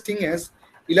no such thing as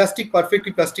elastic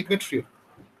perfectly plastic material.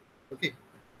 Okay.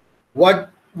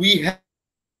 What we have,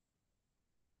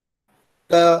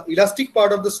 the elastic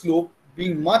part of the slope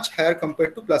being much higher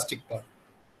compared to plastic part.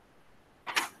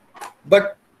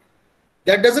 But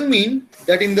that doesn't mean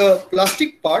that in the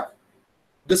plastic part,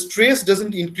 the stress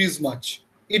doesn't increase much.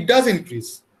 It does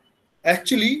increase.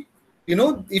 Actually, you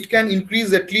know, it can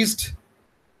increase at least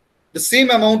the same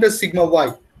amount as sigma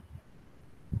y.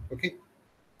 Okay.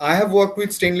 I have worked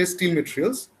with stainless steel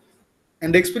materials,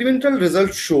 and the experimental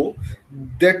results show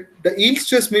that the yield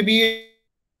stress may be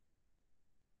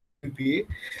MPa,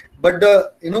 but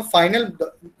the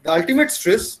the ultimate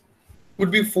stress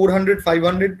would be 400,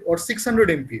 500, or 600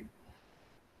 MPa.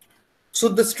 So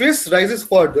the stress rises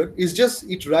further. It's just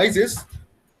it rises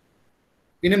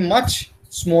in a much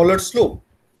smaller slope.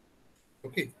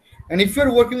 Okay, and if you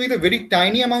are working with a very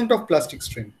tiny amount of plastic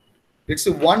strain, let's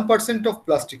say 1% of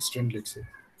plastic strain, let's say,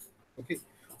 okay,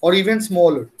 or even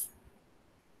smaller,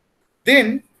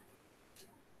 then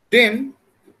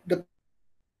the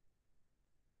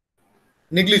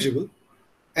negligible,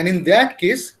 and in that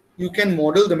case you can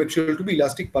model the material to be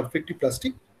elastic perfectly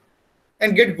plastic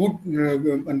and get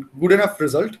good enough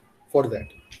result for that.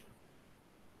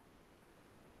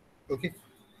 Okay.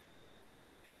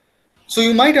 So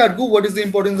you might argue, what is the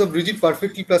importance of rigid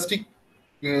perfectly plastic?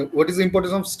 What is the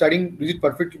importance of studying rigid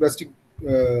perfectly plastic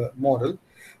model?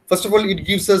 First of all, it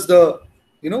gives us the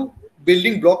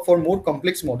building block for more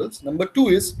complex models. Number two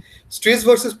is stress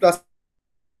versus plastic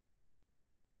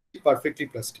perfectly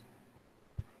plastic.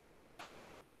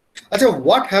 Achha,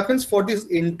 what happens for this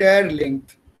entire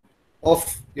length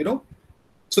of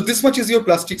so this much is your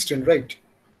plastic strain, right?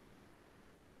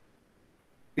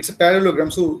 It's a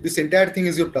parallelogram, so this entire thing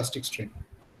is your plastic strain,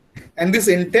 and this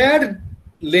entire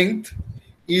length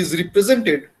is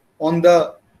represented on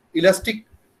the elastic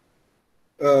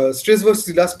stress versus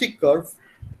elastic curve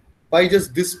by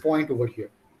just this point over here,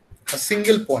 a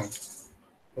single point.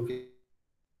 Okay,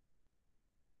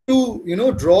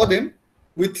 to draw them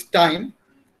with time.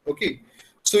 Okay,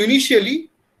 so initially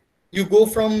you go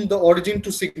from the origin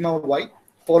to sigma y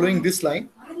following this line,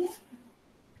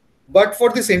 but for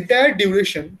this entire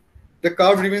duration the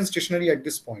curve remains stationary at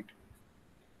this point.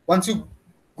 Once you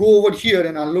go over here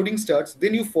and unloading starts,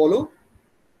 then you follow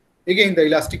again the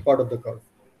elastic part of the curve.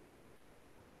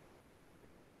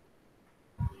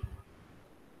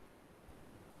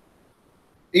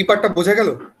 এই পার্টটা বোঝা গেল?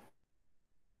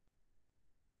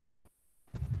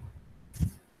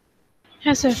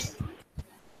 হ্যাঁ sir.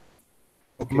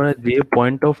 মানে যে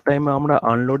point of টাইমে আমরা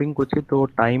unloading করছি তো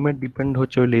টাইমে ডিপেন্ড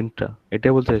হচ্ছে ওই লেন্থটা,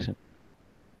 এটাই বলতে চাইছেন?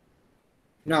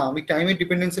 না, আমি টাইমের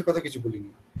ডিপেন্ডেন্সের কথা কিছু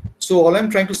বলিনি। So all I'm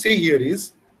trying to say here is,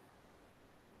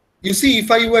 you see, if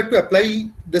I were to apply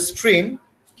the strain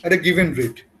at a given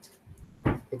rate,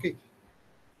 okay,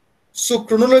 so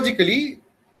chronologically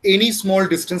any small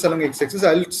distance along x-axis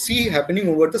I'll see happening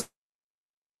over the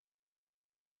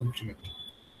increment.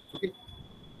 Okay,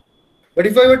 but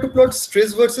if I were to plot stress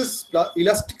versus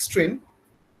elastic strain,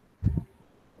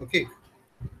 okay,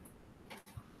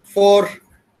 for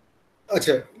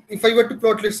if I were to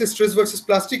plot, let's say, stress versus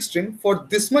plastic strain for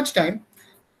this much time,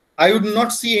 I would not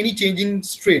see any change in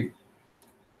strain.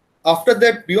 After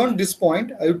that, beyond this point,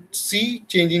 I would see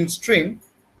change in strain.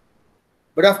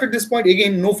 But after this point,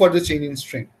 again, no further change in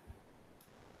strain.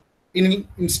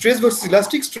 In stress versus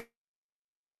elastic strain,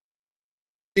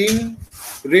 same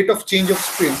rate of change of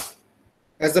strain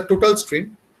as the total strain.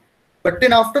 But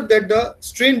then after that, the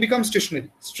strain becomes stationary.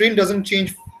 Strain doesn't change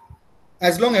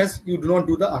as long as you do not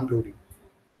do the unloading.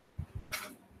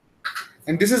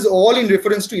 And this is all in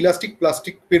reference to elastic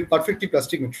plastic, perfectly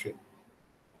plastic material.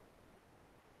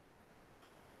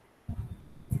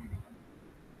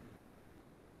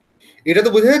 এটা তো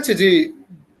বোঝা যাচ্ছে যে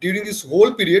during this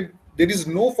whole period there is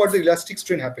no further elastic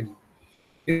strain happening.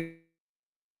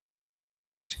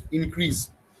 Increase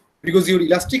because your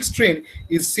elastic strain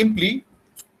is simply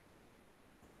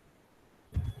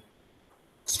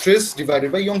stress divided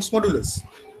by Young's modulus.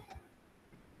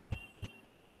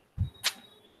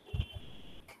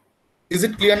 Is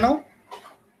it clear now?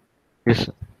 Yes,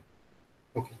 sir.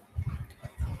 Okay.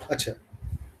 Acha.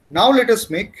 Now let us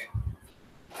make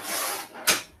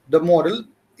the model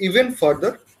even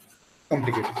further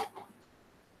complicated.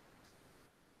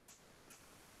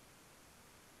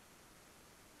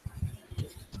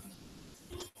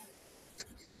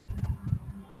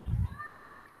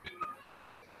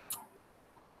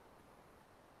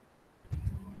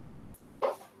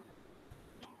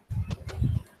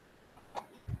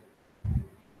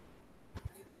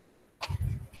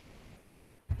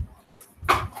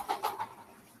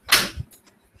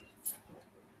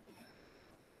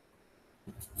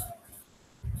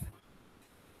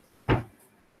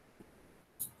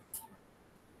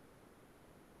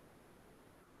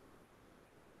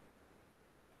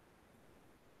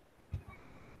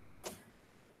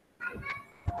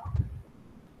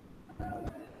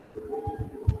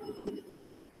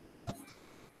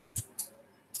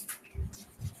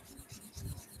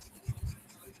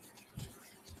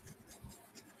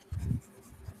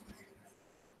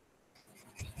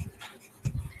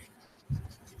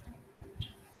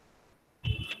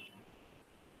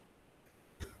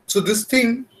 So this thing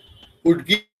would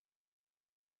give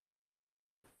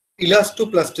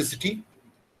elastoplasticity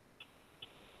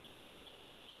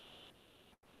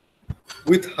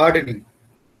with hardening.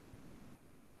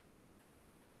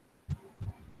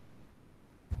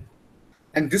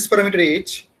 And this parameter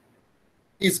H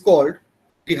is called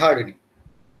dehardening.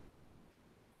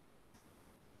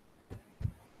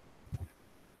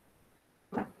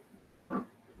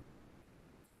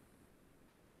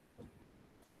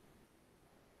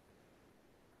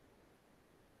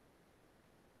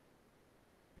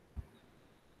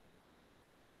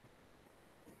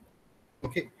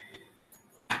 Okay.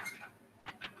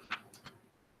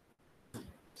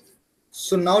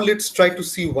 So now let's try to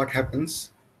see what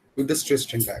happens with the stress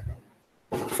strain diagram.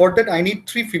 For that, I need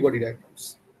 3 free body diagrams.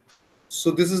 So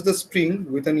this is the spring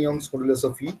with an Young's modulus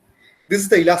of E. This is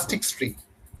the elastic string.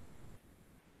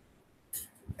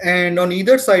 And on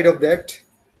either side of that,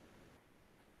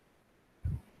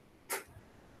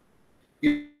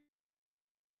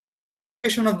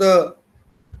 equation of the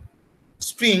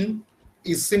spring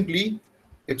is simply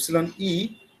epsilon E,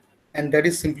 and that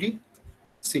is simply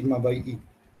sigma by E.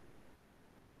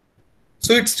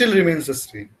 So it still remains the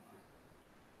strain.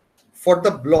 For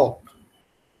the block,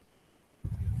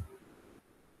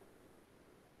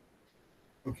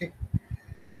 okay,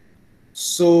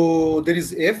 so there is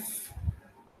F,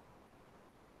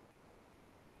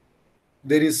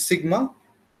 there is sigma,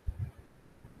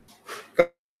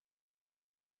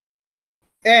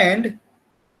 and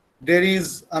there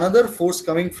is another force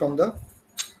coming from the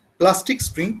plastic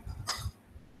spring.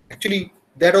 Actually,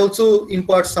 that also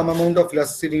imparts some amount of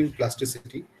elasticity in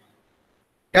plasticity.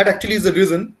 That actually is the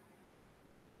reason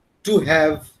to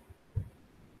have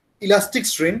elastic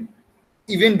strain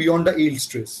even beyond the yield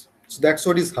stress. So that's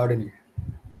what is hardening.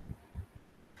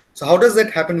 So how does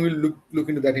that happen? We'll look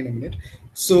into that in a minute.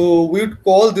 So we would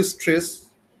call this stress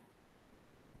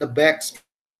the back stress.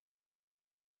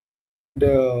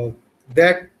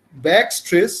 That back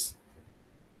stress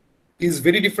is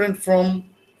very different from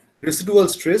residual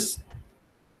stress,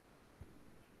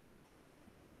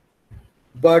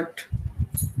 but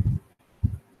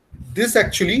this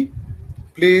actually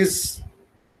plays,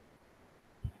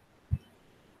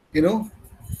 an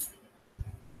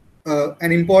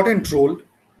important role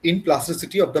in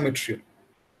plasticity of the material.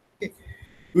 Okay.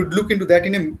 We'll look into that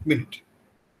in a minute.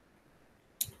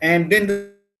 And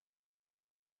then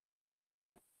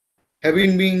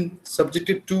having been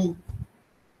subjected to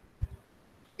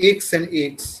X and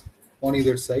X on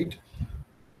either side,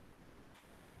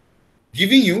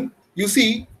 giving you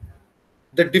see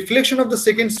the deflection of the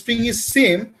second spring is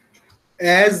same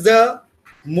as the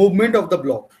movement of the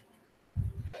block.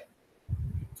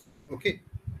 Okay.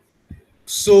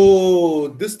 So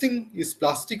this thing is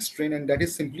plastic strain, and that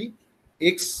is simply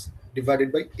X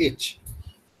divided by H.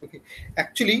 Okay.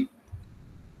 Actually,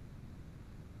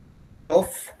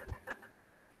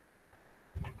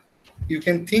 you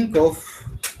can think of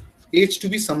H to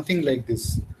be something like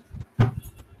this.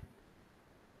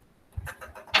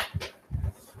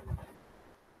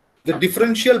 The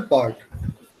differential part,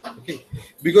 okay,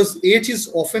 because H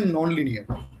is often non-linear.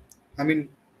 I mean,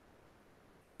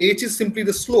 H is simply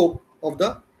the slope of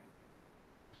the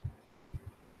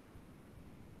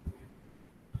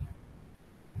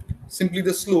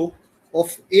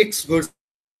X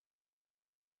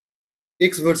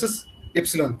versus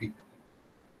epsilon P.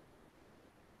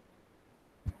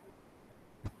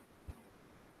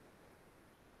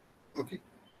 Okay,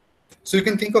 so you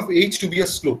can think of H to be a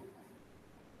slope.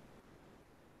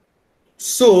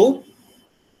 So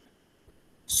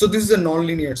this is a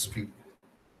nonlinear spring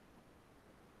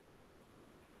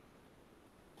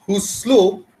whose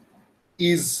slope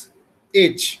is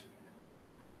H.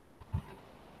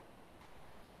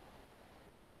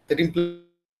 That implies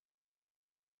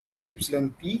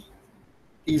epsilon P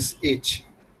is H,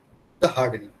 the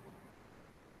hardening.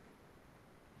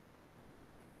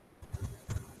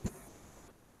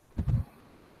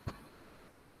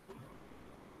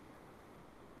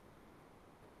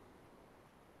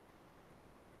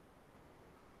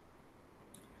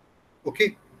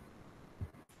 Okay.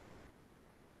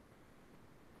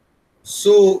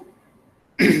 So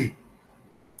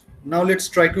now let's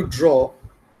try to draw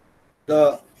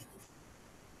the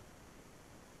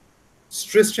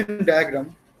stress strain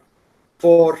diagram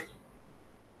for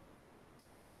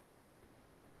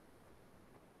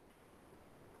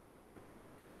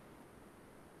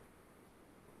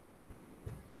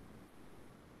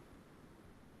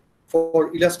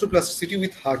elastoplasticity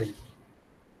with hardening.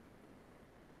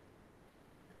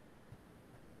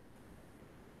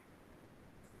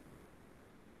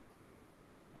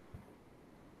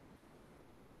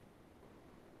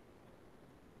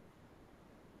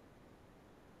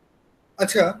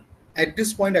 Acha, at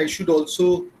this point I should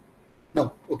also,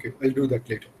 no, okay, I'll do that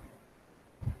later.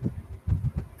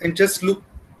 And just look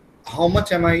how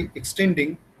much am I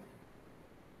extending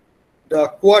the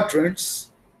quadrants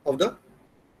of the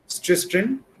stress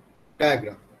strain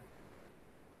diagram.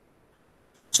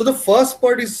 So the first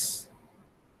part is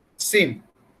same.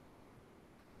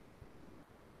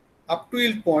 Up to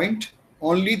yield point,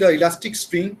 only the elastic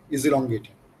spring is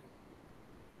elongating.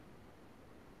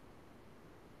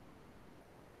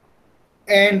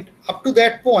 And up to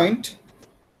that point,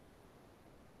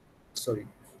 so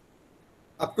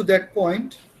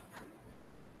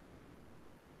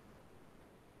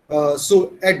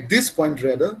at this point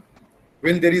rather,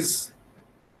 when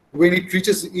it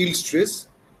reaches yield stress,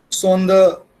 so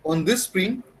on this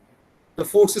spring, the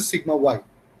force is sigma y.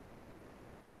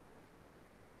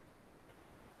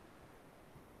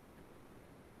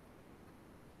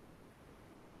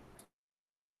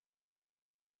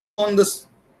 On this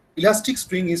elastic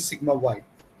spring is sigma y.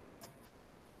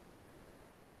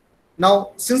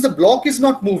 Now, since the block is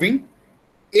not moving,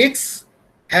 X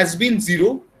has been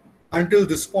 0 until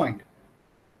this point.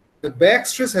 The back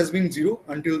stress has been 0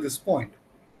 until this point.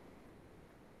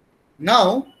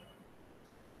 Now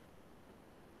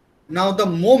the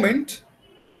moment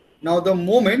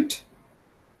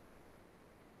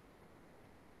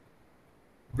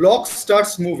block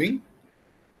starts moving,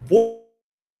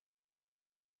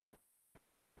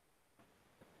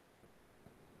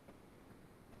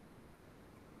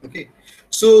 okay,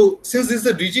 so since this is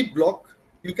a rigid block,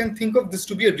 you can think of this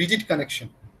to be a rigid connection.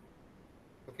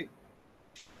 Okay,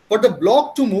 for the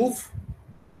block to move,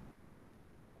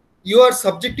 you are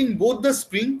subjecting both the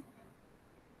spring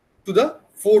to the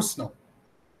force now.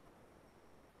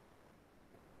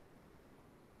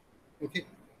 Okay.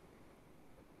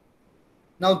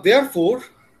 Now, therefore,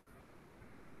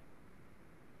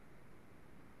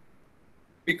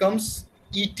 becomes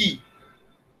ET,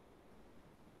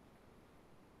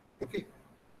 okay,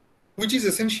 which is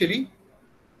essentially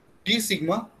d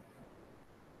sigma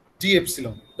d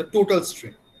epsilon, the total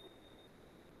strain.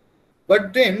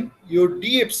 But then your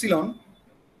d epsilon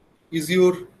is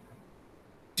your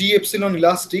d epsilon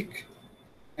elastic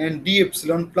and d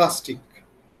epsilon plastic.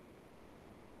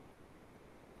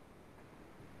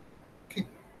 Okay.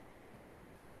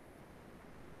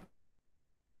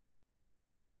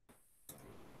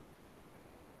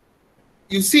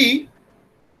 You see,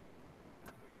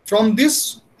 from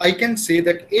this I can say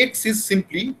that X is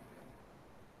simply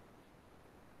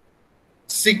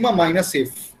sigma minus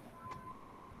F,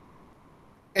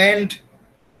 and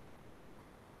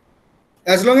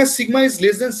as long as sigma is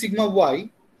less than sigma y,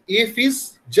 F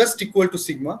is just equal to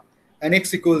sigma and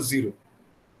X equals 0.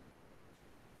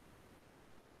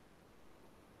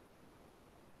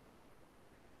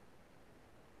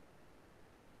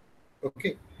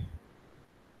 Okay.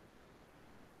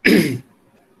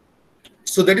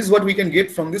 So that is what we can get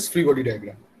from this free body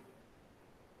diagram.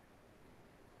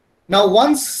 Now,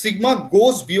 once sigma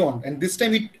goes beyond, and this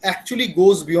time it actually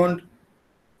goes beyond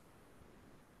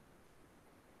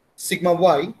sigma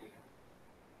y,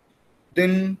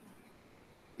 then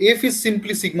F is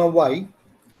simply sigma y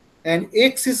and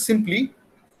X is simply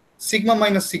sigma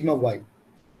minus sigma y.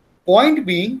 Point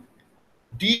being,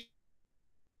 d.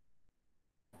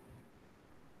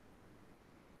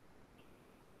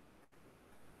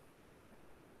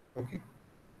 Okay.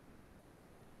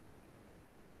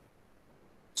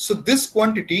 So this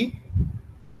quantity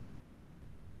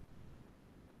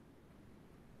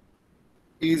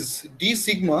is d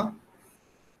sigma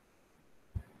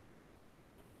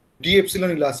d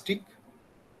epsilon elastic,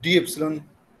 d epsilon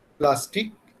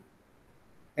plastic,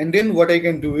 and then what I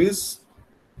can do is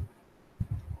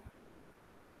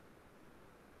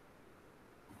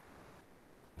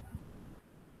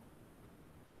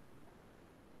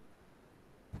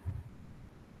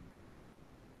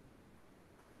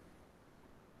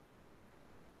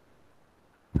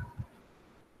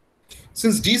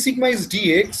since d sigma is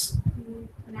dx,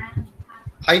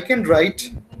 I can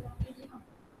write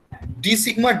d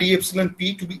sigma d epsilon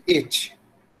p to be h.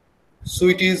 So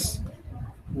it is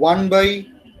 1 by,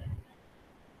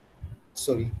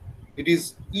 sorry, it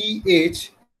is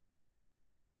EH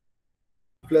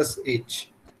plus H,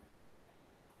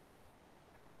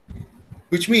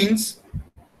 which means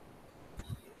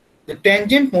the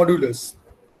tangent modulus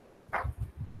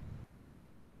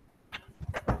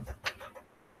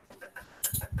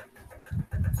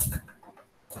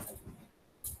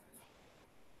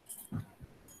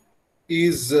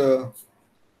is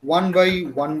 1 by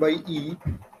E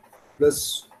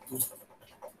plus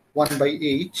 1 by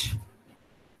H,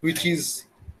 which is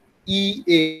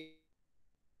EA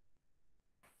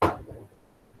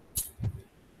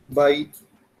by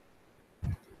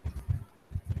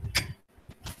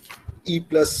E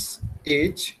plus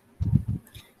H,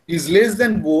 is less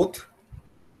than both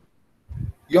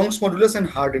Young's modulus and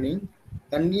hardening,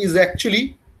 and is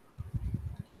actually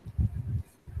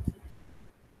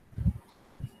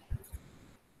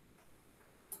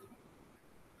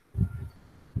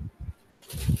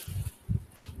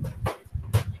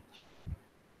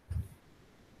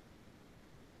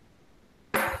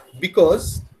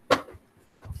because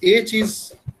H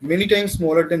is many times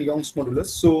smaller than Young's modulus.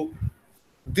 So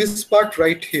this part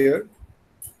right here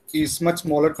is much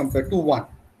smaller compared to 1.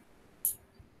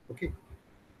 Okay.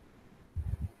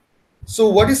 So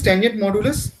what is tangent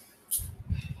modulus?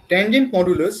 Tangent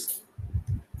modulus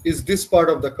is this part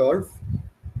of the curve,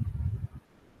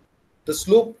 the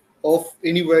slope of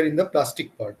anywhere in the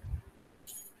plastic part.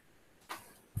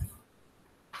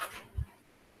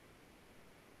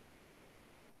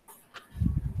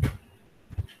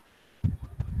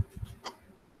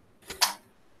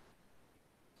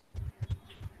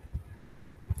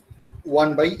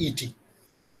 One by ET.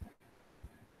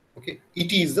 Okay,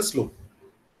 ET is the slope.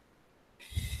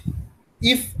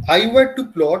 If I were to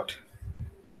plot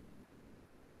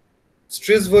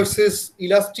stress versus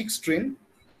elastic strain,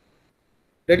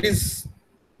 that is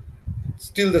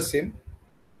still the same,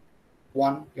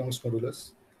 1 Young's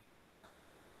modulus.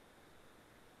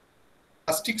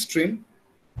 Elastic strain,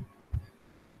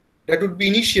 that would be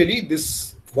initially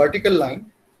this vertical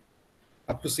line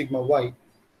up to sigma y,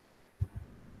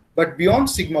 but beyond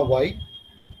sigma y,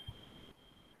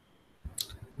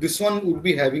 this one would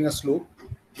be having a slope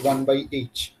 1 by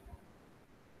H.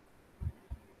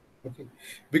 Okay,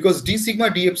 because d sigma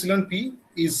d epsilon p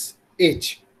is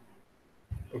h.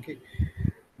 Okay,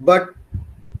 but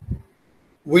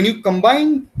when you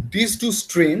combine these two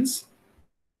strains,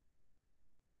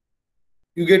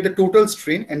 you get the total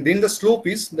strain, and then the slope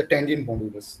is the tangent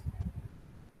modulus.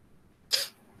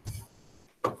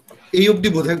 এই অবধি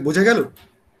বোঝা গেল?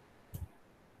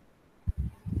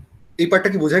 এই পার্টটা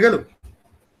কি বোঝা গেল?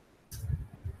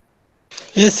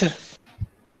 Yes, sir.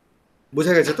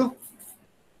 বোঝা গেছে তো?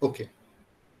 Okay.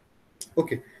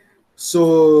 Okay. So,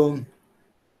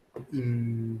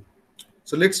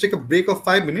 so let's take a break of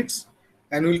 5 minutes,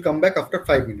 and we'll come back after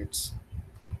 5 minutes.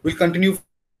 We'll continue.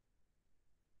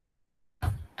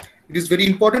 It is very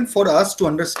important for us to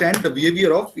understand the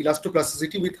behavior of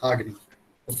elastoplasticity with hardening.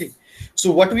 Okay, so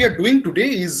what we are doing today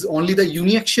is only the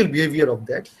uniaxial behavior of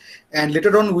that, and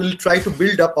later on we'll try to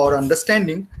build up our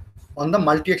understanding on the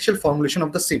multi-axial formulation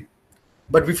of the same.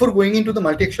 But before going into the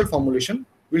multi-axial formulation,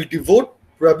 we'll devote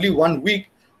probably 1 week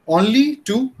only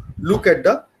to look at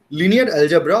the linear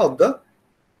algebra of the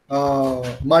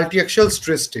multi-axial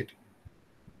stress state.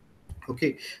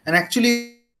 Okay, and actually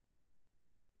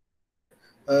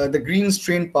the green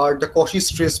strain part, the Cauchy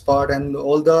stress part, and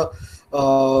all the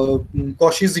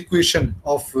Cauchy's equation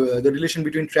of the relation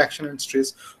between traction and stress,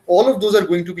 all of those are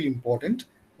going to be important.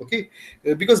 Okay,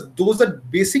 because those are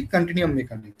basic continuum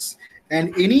mechanics, and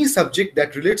any subject that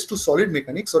relates to solid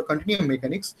mechanics or continuum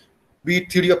mechanics, be it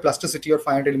theory of plasticity or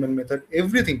finite element method,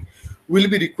 everything will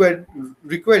be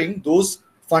requiring those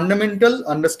fundamental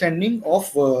understanding of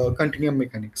continuum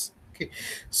mechanics. Okay,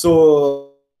 so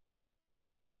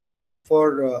for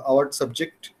our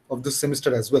subject of this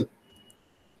semester as well.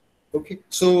 Okay,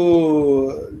 so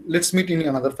let's meet in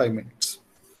another 5 minutes.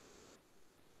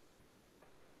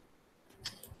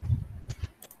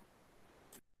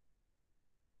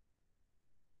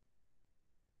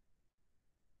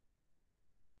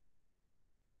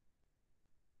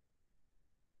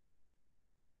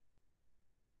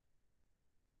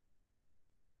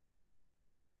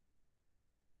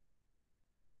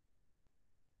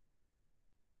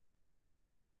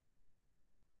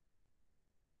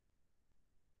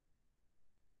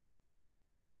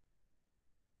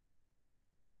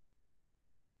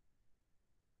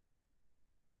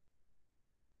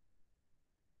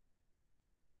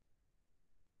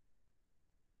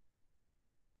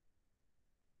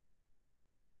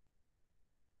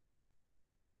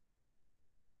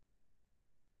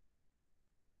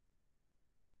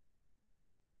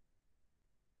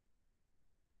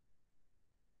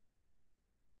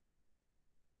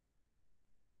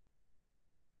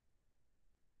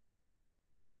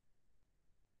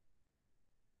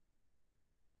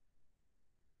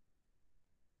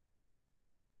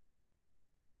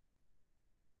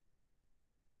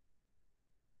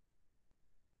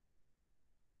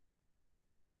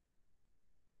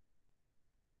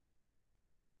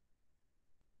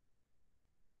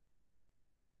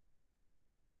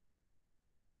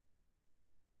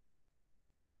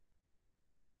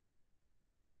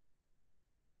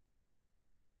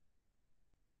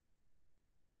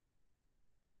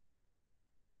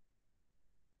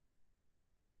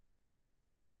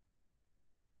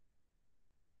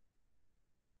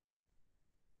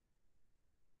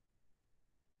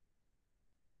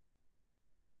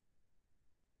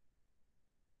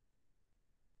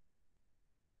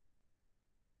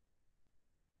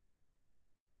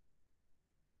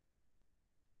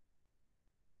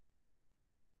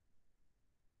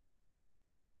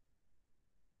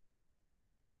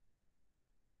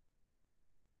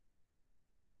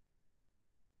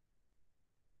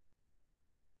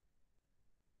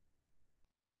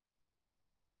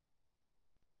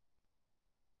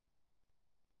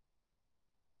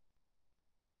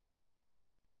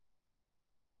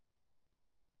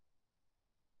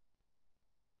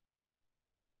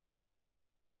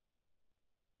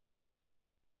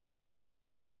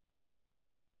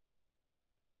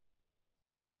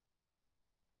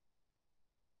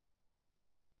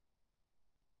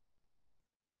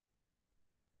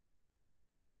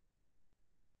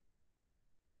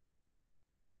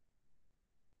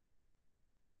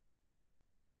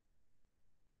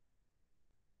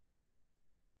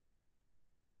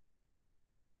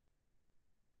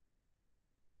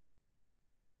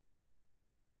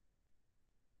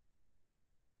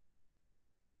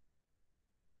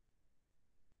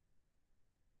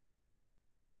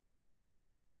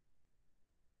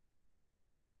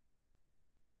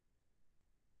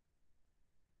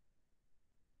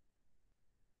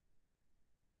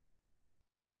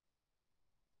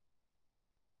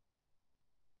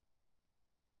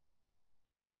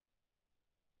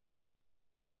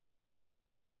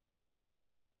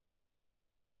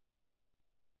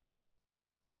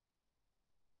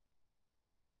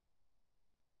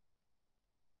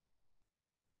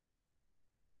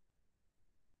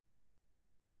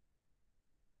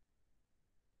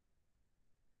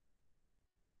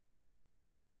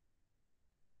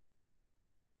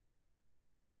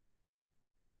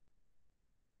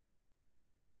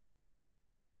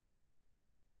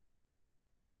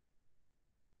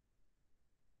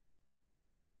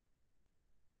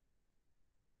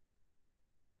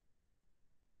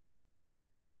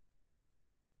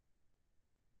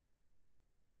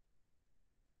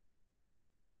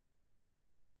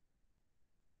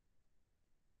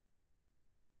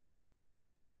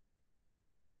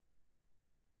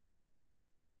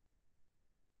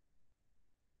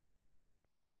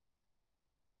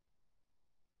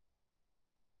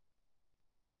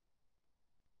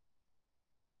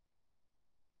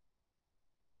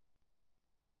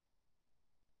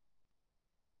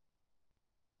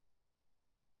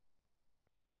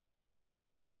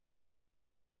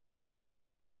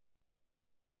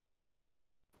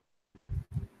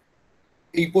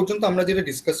 এই পর্যন্ত আমরা যেটা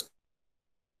discuss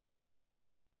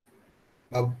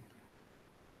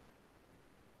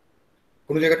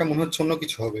কোনো জায়গাটা মনে হচ্ছে অন্য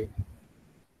কিছু হবে।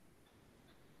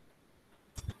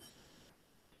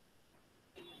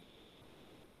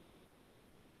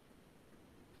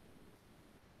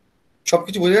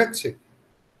 সবকিছু বোঝা যাচ্ছে?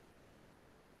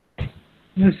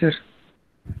 Yes, sir.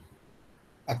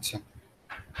 আচ্ছা,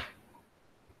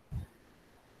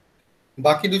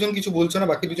 বাকি দুজন কিছু বলছো না?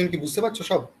 বাকি দুজন কি বুঝতে পারছো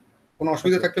সব? কোনো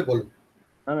অসুবিধা থাকলে বলো।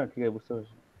 না না, ঠিক আছে, বুঝতে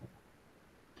পারছি।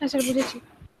 হ্যাঁ স্যার বুঝেছি।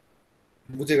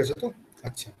 বুঝে গেছো তো?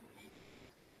 আচ্ছা,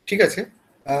 ঠিক আছে।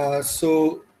 So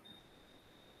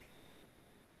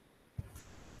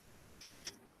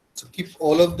keep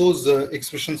all of those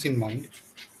expressions in mind.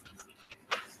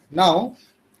 Now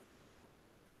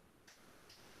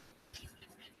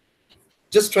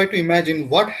just try to imagine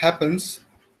what happens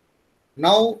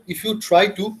now if you try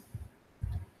to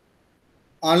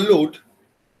unload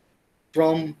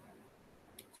from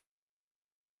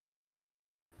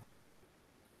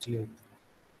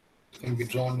can be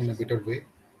drawn in a better way.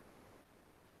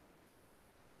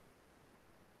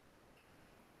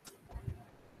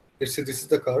 Let's say this is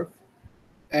the curve,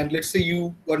 and let's say you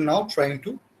are now trying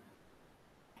to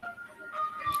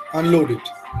unload it.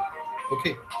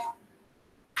 Okay,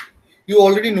 you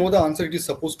already know the answer. It is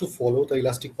supposed to follow the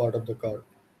elastic part of the curve.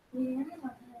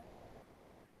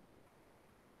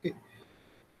 Okay.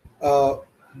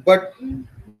 But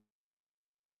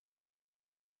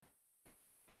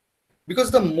because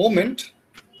the moment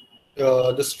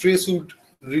the stress would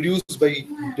reduce by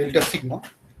delta sigma.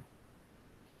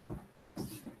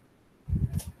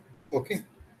 Okay.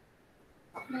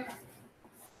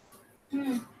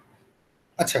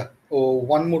 Acha, oh,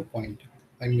 one more point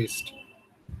I missed.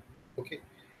 Okay.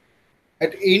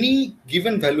 At any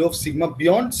given value of sigma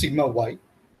beyond sigma y,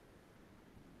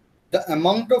 the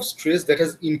amount of stress that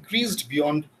has increased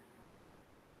beyond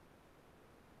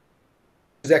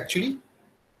is actually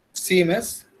same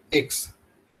as x.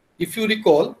 If you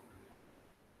recall,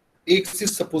 x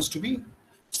is supposed to be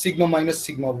sigma minus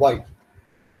sigma y,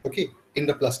 okay, in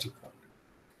the plastic part.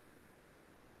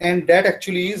 And that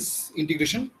actually is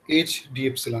integration h d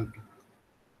epsilon p.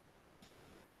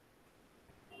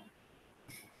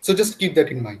 So just keep that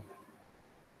in mind.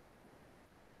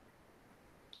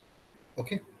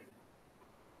 Okay.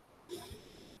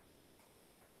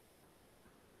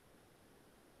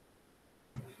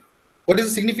 What is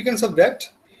the significance of that?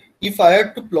 If I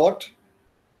had to plot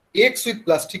x with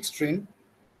plastic strain,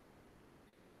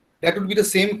 that would be the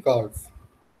same curve,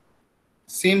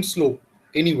 same slope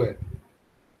anywhere,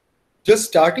 just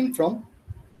starting from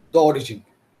the origin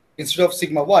instead of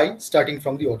sigma y starting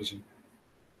from the origin.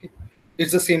 Okay.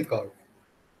 It's the same curve.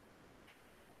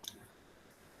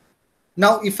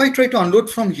 Now, if I try to unload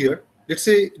from here, let's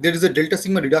say there is a delta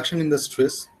sigma reduction in the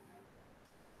stress.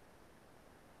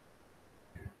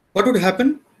 What would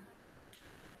happen?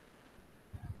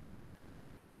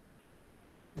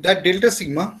 That delta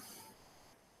sigma,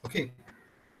 okay,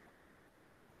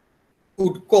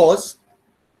 would cause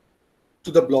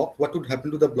to the block, what would happen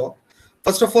to the block?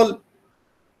 First of all,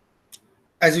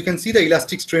 as you can see, the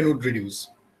elastic strain would reduce.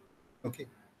 Okay.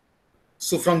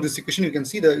 So from this equation, you can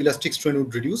see the elastic strain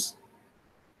would reduce.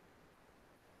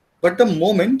 But the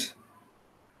moment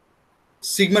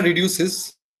sigma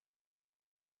reduces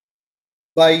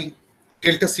by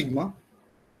delta sigma,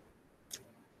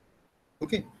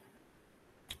 okay,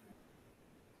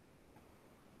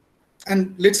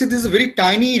 and let's say this is a very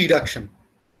tiny reduction,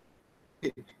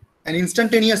 okay, an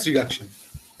instantaneous reduction.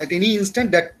 At any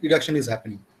instant, that reduction is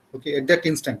happening. Okay, at that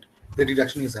instant, the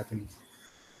reduction is happening.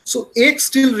 So x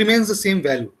still remains the same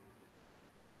value.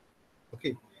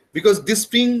 Okay, because this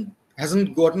spring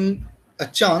hasn't gotten a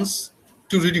chance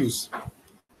to reduce.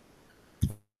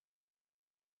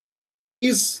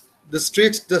 Is the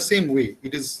stretch the same way?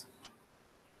 It is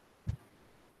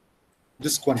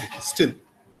this quantity still.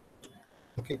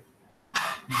 Okay.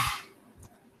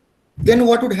 Then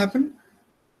what would happen?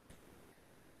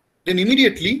 Then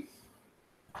immediately,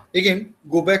 again,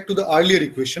 go back to the earlier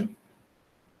equation.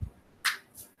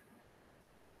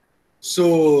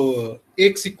 So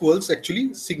x equals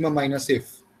actually sigma minus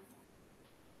f.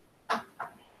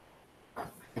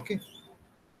 Okay.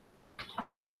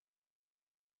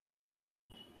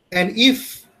 And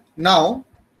if now,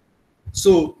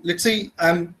 so let's say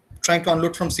I'm trying to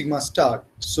unload from sigma star.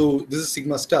 So this is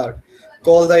sigma star.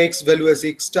 Call the x value as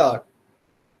x star.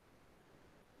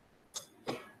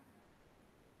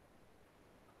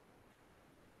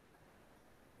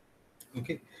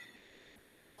 Okay.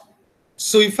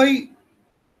 So if I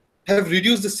have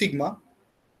reduced the sigma,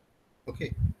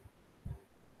 okay,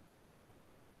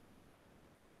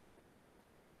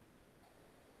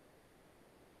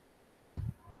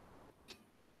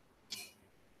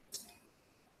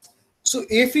 So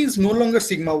F is no longer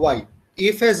sigma y.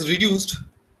 F has reduced.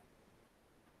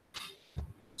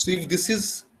 So if this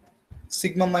is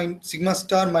sigma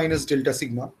star minus delta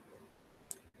sigma,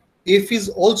 F is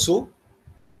also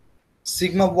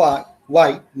sigma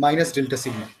y minus delta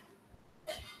sigma.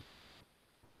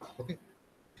 Okay.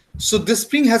 So this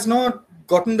spring has not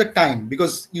gotten the time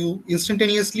because you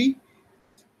instantaneously,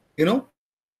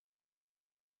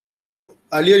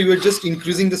 earlier you were just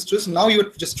increasing the stress, now you're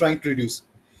just trying to reduce.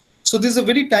 So this is a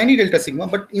very tiny delta sigma,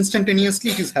 but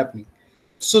instantaneously it is happening.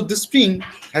 So this spring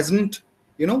hasn't,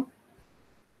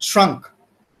 shrunk.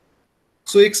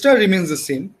 So X star remains the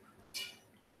same,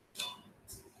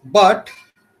 but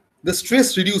the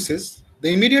stress reduces.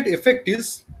 The immediate effect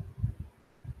is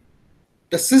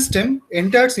the system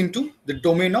enters into the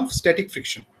domain of static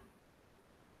friction.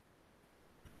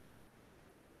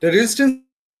 The resistance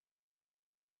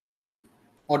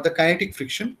or the kinetic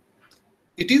friction,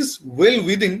 it is well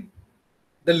within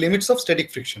the limits of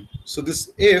static friction. So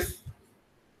this F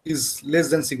is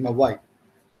less than sigma y.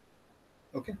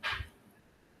 Okay.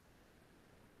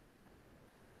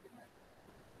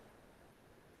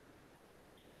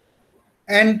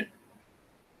 And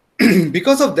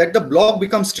because of that, the block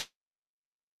becomes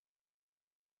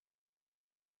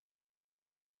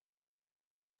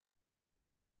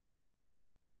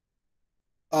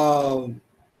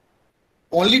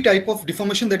only type of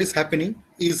deformation that is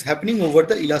happening over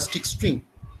the elastic string,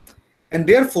 and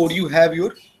therefore you have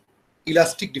your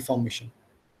elastic deformation,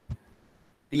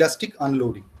 elastic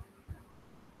unloading.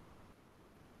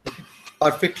 Okay.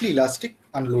 Perfectly elastic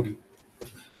unloading.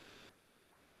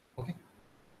 Okay.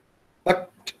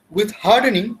 But with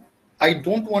hardening, I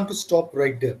don't want to stop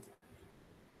right there.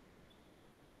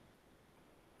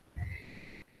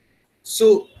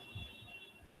 So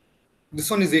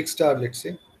this one is X star, let's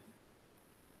say.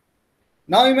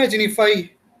 Now imagine if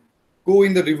I go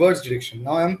in the reverse direction.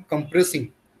 Now I'm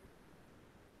compressing.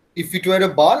 If it were a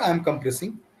bar, I'm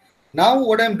compressing. Now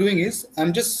what I'm doing is I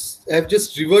have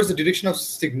just reversed the direction of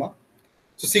sigma.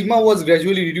 So sigma was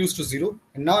gradually reduced to 0,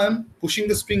 and now I'm pushing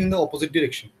the spring in the opposite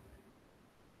direction.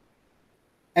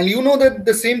 And you know that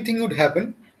the same thing would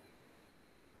happen.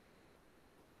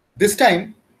 This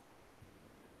time,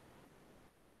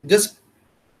 just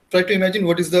try to imagine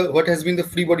what has been the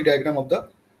free body diagram of the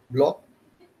block.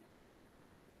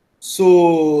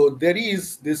 So there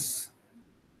is this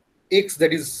X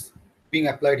that is being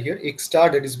applied here, X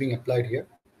star that is being applied here.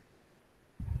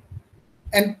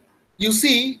 And you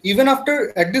see,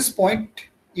 at this point,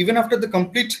 even after the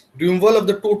complete removal of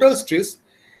the total stress,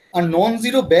 a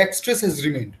non-zero back stress has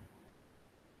remained.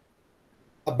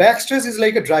 A back stress is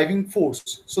like a driving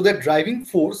force. So that driving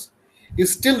force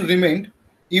is still remained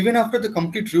even after the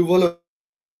complete removal of.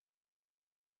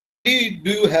 Do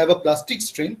you have a plastic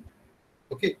strain?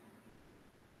 Okay.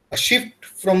 A shift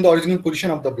from the original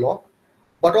position of the block,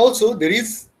 but also there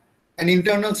is an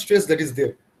internal stress that is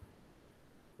there.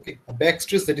 Okay, a back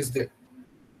stress that is there.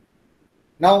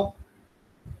 Now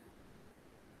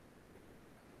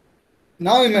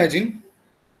imagine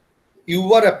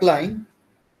you are applying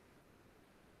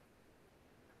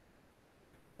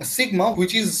a sigma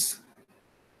which is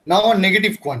now a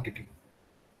negative quantity.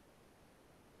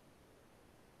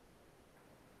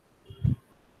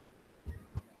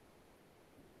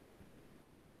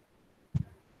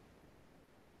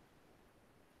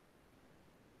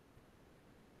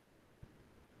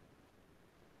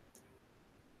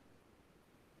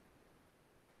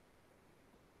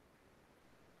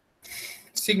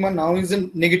 Sigma now is a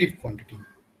negative quantity.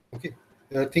 Okay,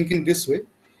 think in this way,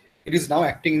 it is now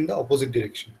acting in the opposite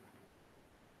direction.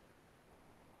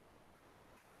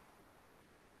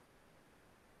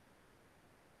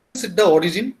 At the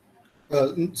origin,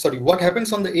 what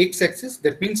happens on the x-axis?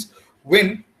 That means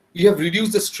when you have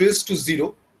reduced the stress to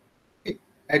 0, okay,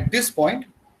 at this point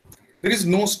there is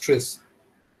no stress.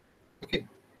 Okay,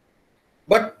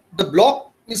 but the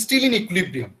block is still in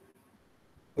equilibrium.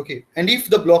 Okay, and if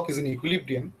the block is in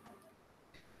equilibrium,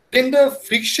 then the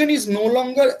friction is no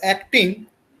longer acting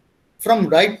from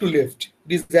right to left.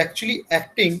 It is actually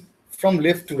acting from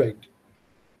left to right.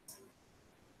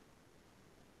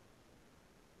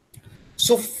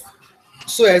 So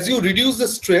as you reduce the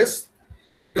stress,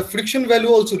 the friction value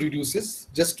also reduces,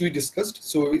 just we discussed.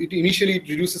 So it initially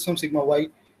reduces from sigma y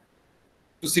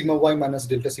to sigma y minus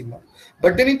delta sigma,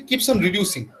 but then it keeps on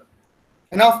reducing.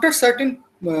 And after a certain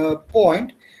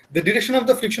point, the direction of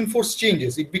the friction force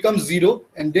changes. It becomes 0,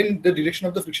 and then the direction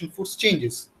of the friction force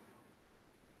changes.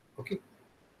 Okay.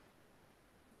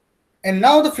 And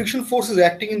now the friction force is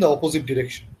acting in the opposite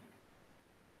direction.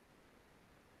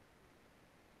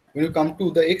 When you come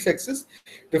to the x-axis,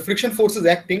 the friction force is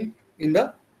acting in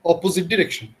the opposite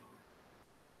direction.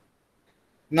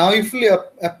 Now if we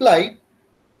apply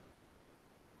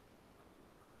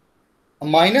a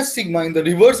minus sigma in the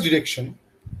reverse direction,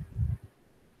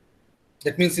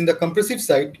 that means in the compressive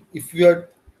side, if we are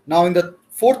now in the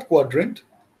fourth quadrant,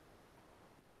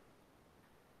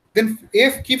 then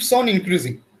F keeps on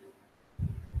increasing.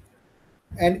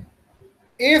 And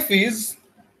F is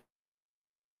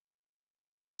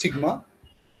sigma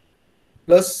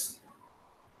plus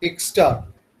x star.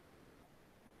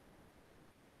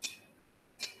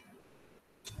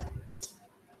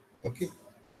 Okay.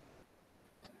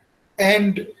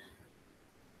 And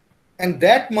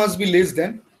that must be less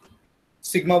than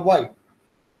sigma y.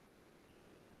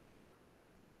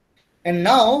 And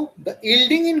now the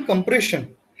yielding in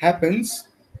compression happens.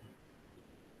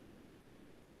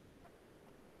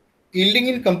 Yielding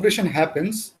in compression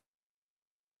happens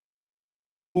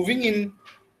moving in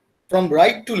from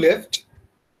right to left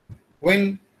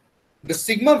when the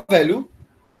sigma value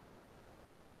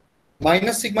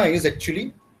minus sigma is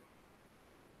actually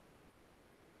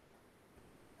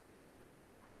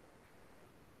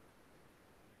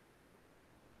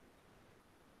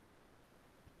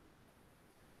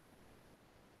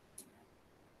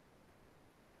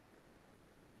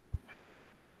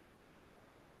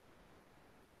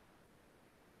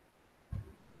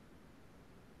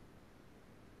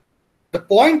the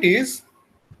point is,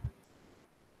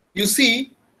 you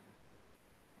see,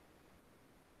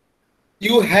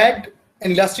 you had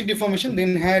an elastic deformation,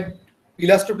 then had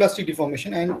elastoplastic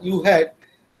deformation, and you had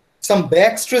some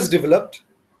back stress developed,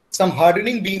 some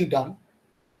hardening being done.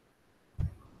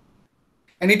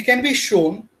 And it can be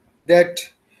shown that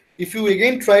if you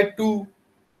again try to,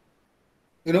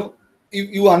 if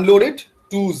you unload it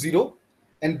to 0,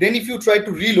 and then if you try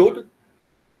to reload,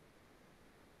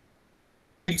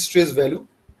 stress value,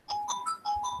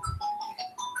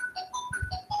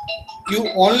 you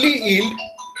only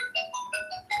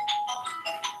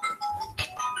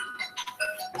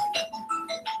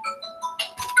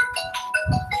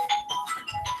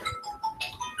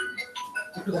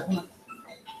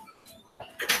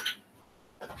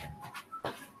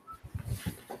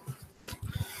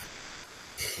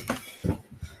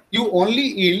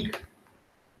yield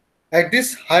at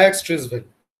this higher stress value.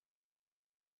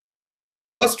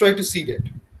 First try to see that.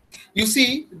 You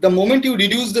see, the moment you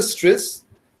reduce the stress,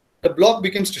 the block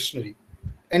becomes stationary.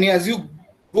 And as you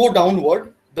go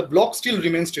downward, the block still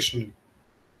remains stationary.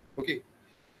 Okay.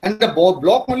 And the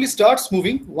block only starts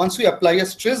moving once we apply a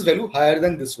stress value higher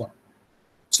than this one.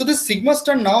 So this sigma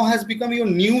star now has become your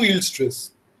new yield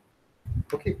stress.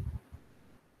 Okay.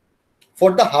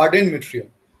 For the hardened material.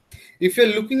 If you're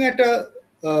looking at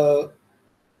a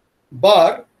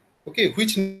bar, okay,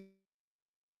 which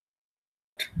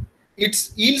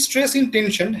its yield stress in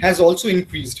tension has also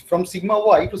increased from sigma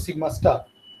y to sigma star.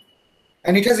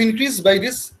 And it has increased by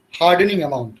this hardening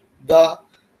amount, the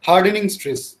hardening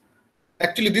stress.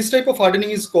 Actually, this type of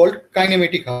hardening is called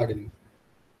kinematic hardening.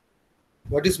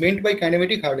 What is meant by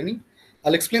kinematic hardening?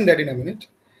 I'll explain that in a minute.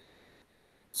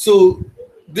 So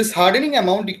this hardening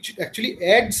amount actually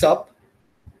adds up.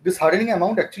 This hardening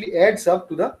amount actually adds up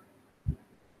to the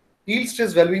yield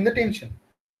stress value in the tension.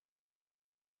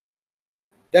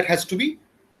 That has to be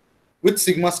with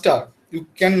sigma star. You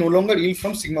can no longer yield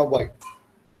from sigma y.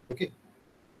 Okay.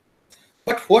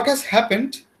 But what has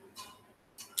happened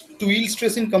to yield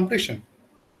stress in compression?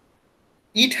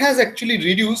 It has actually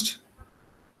reduced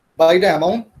by the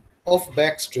amount of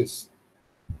back stress.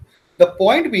 The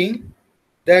point being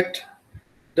that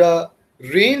the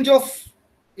range of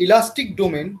elastic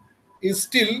domain is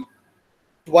still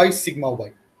twice sigma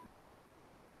y.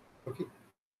 Okay.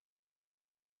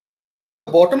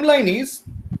 The bottom line is,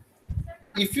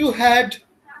 if you had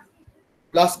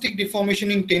plastic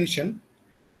deformation in tension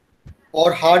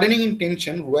or hardening in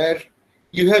tension where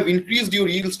you have increased your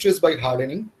yield stress by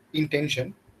hardening in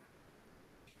tension,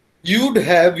 you'd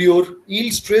have your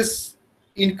yield stress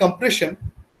in compression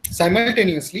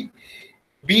simultaneously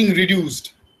being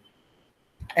reduced.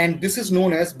 And this is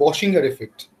known as Boschinger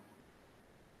effect.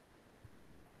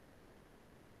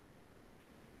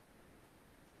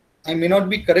 I may not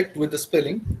be correct with the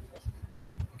spelling.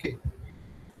 Okay.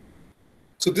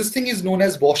 So this thing is known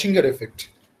as Boschinger effect.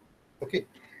 Okay.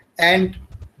 And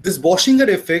this Boschinger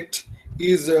effect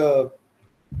is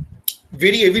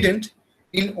very evident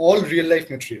in all real life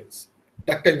materials,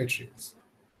 ductile materials.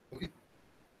 Okay.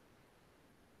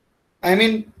 I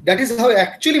mean, that is how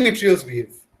actually materials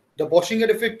behave. The Boschinger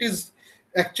effect is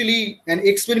actually an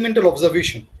experimental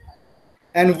observation.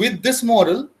 And with this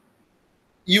model,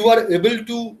 you are able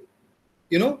to,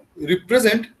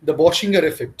 represent the Boschinger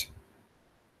effect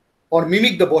or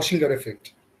mimic the Boschinger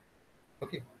effect.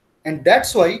 Okay, and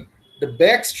that's why the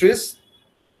back stress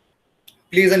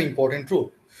plays an important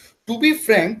role. To be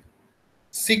frank,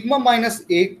 sigma minus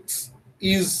x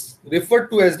is referred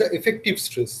to as the effective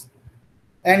stress,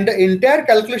 and the entire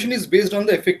calculation is based on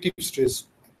the effective stress,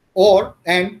 or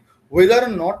and whether or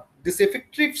not this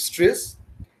effective stress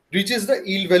reaches the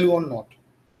yield value or not.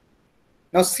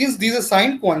 Now, since these are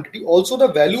signed quantity, also the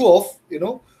value of,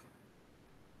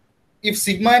 if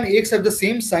sigma and x have the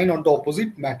same sign or the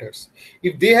opposite matters.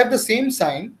 If they have the same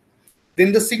sign,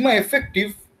 then the sigma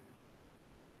effective,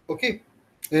 okay,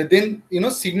 then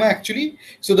sigma actually,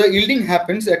 so the yielding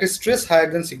happens at a stress higher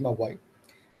than sigma y.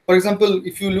 For example,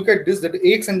 if you look at this, that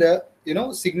x and the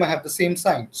sigma have the same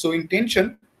sign. So in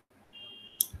tension,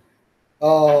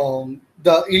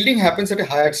 the yielding happens at a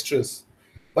higher stress.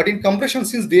 But in compression,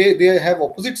 since they have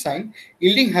opposite sign,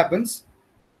 yielding happens.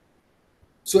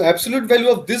 So absolute value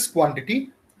of this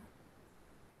quantity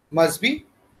must be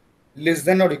less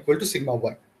than or equal to sigma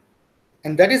y.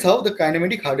 And that is how the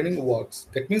kinematic hardening works.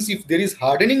 That means if there is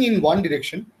hardening in one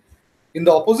direction, in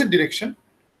the opposite direction,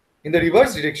 in the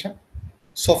reverse direction,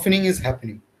 softening is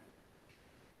happening.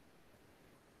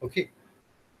 Okay.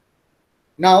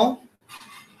 Now,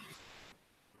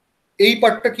 এই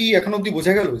পার্টটা কি এখন অবধি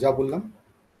বোঝা গেল যা বললাম?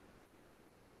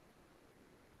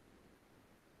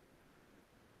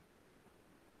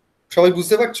 সবাই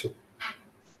বুঝতে পারছো?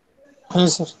 হ্যাঁ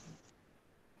স্যার।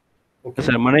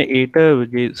 স্যার মানে এটা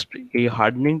যে এই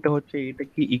হার্ডনিংটা হচ্ছে, এটা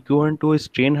কি ইকুইভ্যালেন্ট টু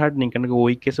স্ট্রেন হার্ডনিং? কেন কি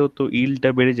ওই কেসেও তো ইল্ডটা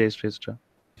বেড়ে যায়, স্ট্রেসটা।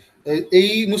 এই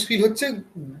মুশকিল হচ্ছে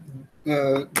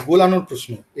গোলানোর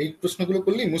প্রশ্ন, এই প্রশ্নগুলো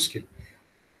করলেই মুশকিল।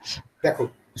 দেখো,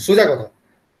 সোজা কথা,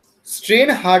 স্ট্রেন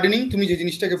হার্ডেনিং তুমি যে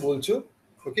জিনিসটাকে বলছো,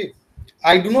 ওকে,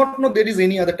 I do not know there is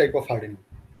any other type of hardening.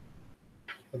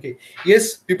 Okay, yes,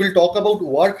 people talk about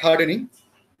work hardening,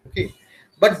 okay,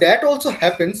 but that also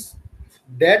happens,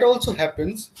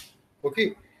 okay,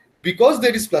 because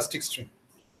there is plastic strain.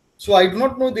 So I do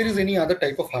not know there is any other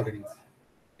type of hardening.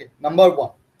 Okay, number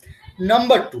one.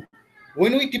 Number two,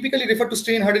 when we typically refer to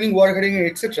strain hardening, work hardening,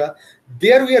 etc.,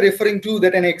 there we are referring to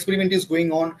that an experiment is going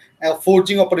on, a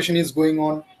forging operation is going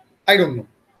on. I don't know.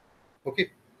 Okay,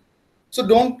 so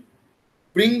don't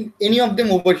bring any of them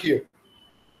over here.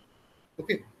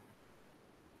 Okay,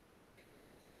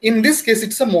 in this case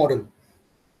it's a model,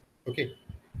 okay,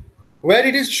 where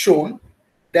it is shown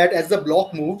that as the block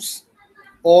moves,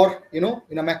 or in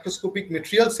a macroscopic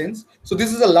material sense, so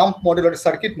this is a lump model or a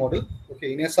circuit model. Okay,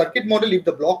 in a circuit model, if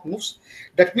the block moves,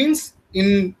 that means in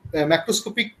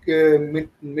macroscopic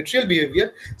material behavior,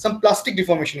 some plastic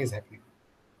deformation is happening,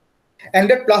 and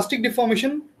that plastic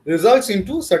deformation results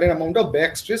into certain amount of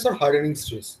back stress or hardening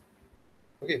stress.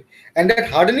 Okay, and that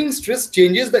hardening stress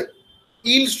changes the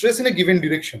yield stress in a given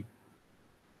direction,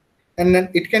 and then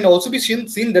it can also be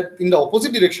seen that in the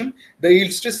opposite direction the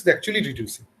yield stress is actually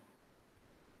reducing.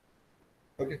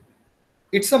 Okay,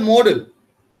 it's a model,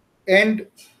 and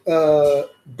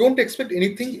don't expect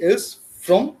anything else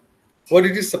from what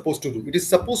it is supposed to do. It is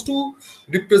supposed to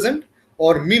represent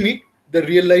or mimic the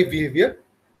real life behavior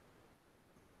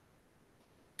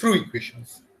through equations,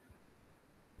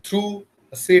 through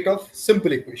a set of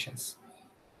simple equations.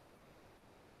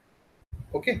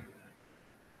 Okay,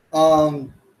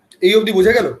 এই অবধি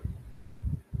বোঝা গেল?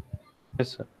 Yes,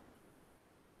 sir.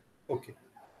 Okay.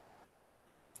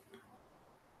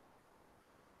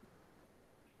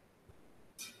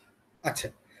 Achha.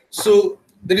 So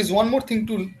there is one more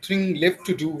thing left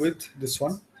to do with this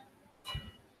one.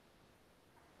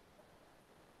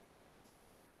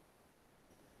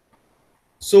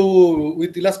 So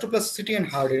with elastoplasticity and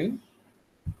hardening,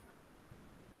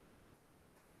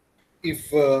 if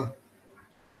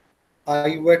I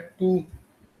were to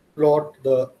plot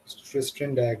the stress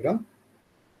strain diagram,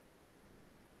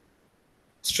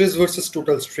 stress versus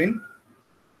total strain,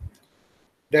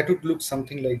 that would look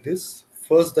something like this.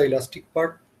 First the elastic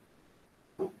part,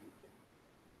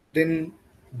 then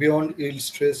beyond yield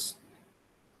stress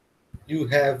you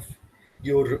have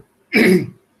your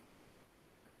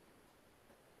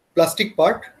plastic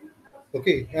part.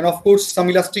 Okay, and of course some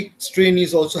elastic strain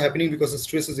is also happening because the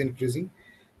stress is increasing.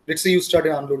 Let's say you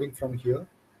started unloading from here,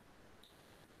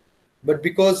 but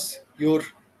because your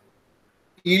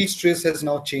yield stress has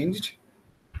now changed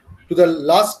to the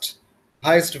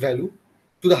highest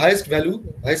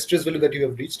stress value that you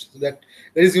have reached, so that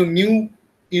there is your new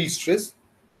yield stress,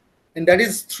 and that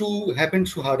is happened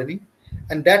through hardening,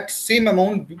 and that same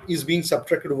amount is being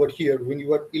subtracted over here when you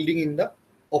are yielding in the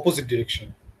opposite direction.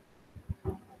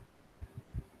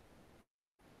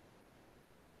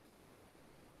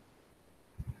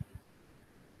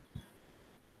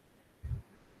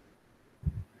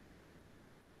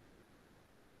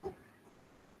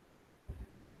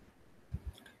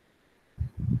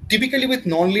 typically with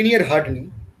nonlinear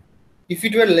hardening, if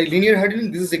it were like linear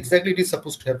hardening, this is exactly it is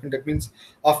supposed to happen. That means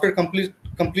after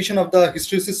completion of the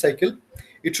hysteresis cycle,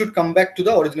 it should come back to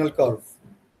the original curve,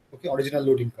 okay, original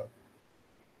loading curve.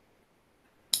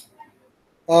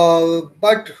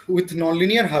 But with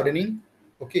nonlinear hardening,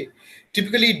 okay,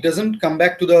 typically it doesn't come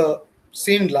back to the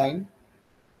same line,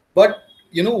 but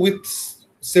with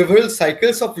several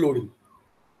cycles of loading,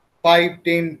 5,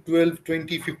 10, 12,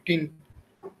 20, 15,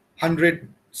 100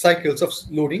 cycles of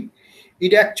loading,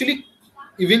 it actually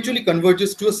eventually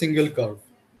converges to a single curve.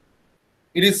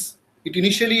 It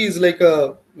initially is like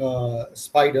a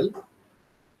spiral,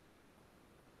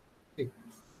 okay,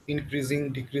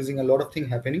 increasing, decreasing, a lot of things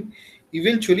happening.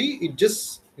 Eventually it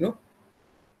just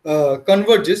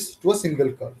converges to a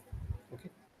single curve. Okay.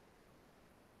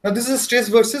 Now this is stress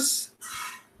versus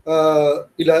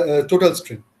total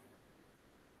strain.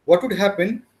 What would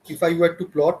happen if I were to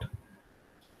plot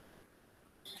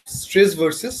stress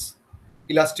versus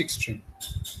elastic strain?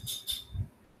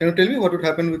 Can you tell me what would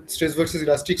happen with stress versus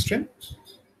elastic strain?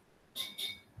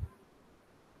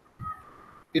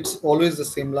 It's always the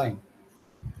same line.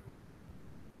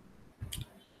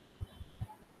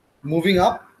 Moving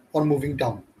up or moving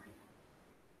down.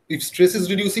 If stress is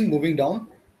reducing, moving down.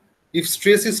 If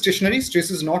stress is stationary, stress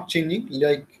is not changing,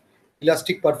 like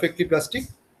elastic perfectly plastic,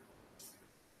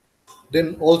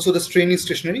 then also the strain is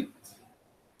stationary.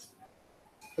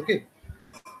 Okay.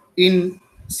 In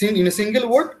a single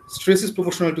word, stress is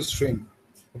proportional to strain.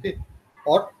 Okay.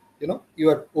 Or you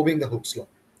are obeying the Hooke's law.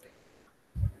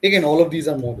 Again, all of these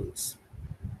are models.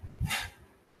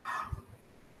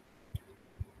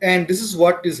 And this is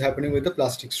what is happening with the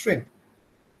plastic strain.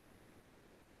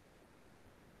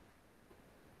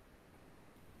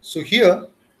 So here,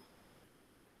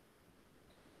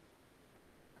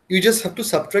 you just have to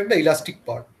subtract the elastic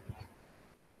part.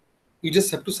 You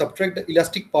just have to subtract the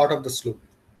elastic part of the slope.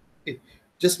 Okay.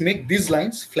 Just make these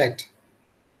lines flat.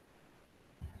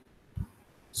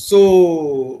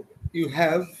 So you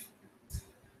have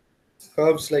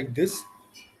curves like this.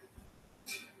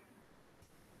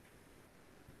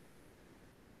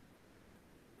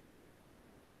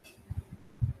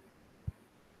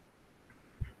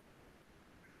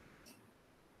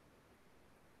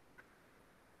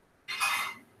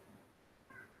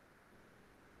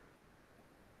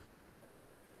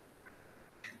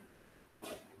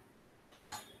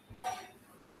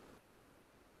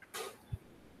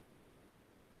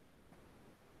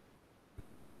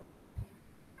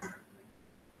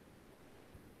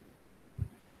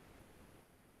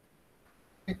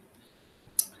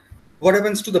 What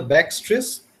happens to the back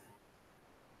stress?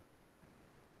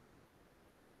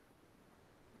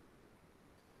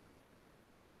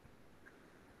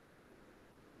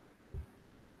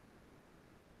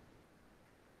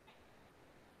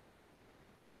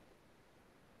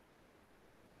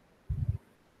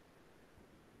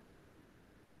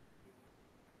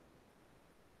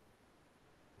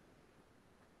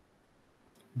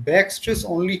 Back stress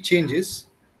only changes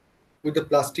with the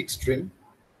plastic strain.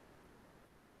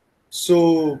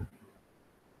 So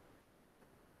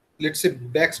let's say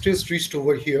back stress reached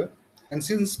over here, and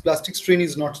since plastic strain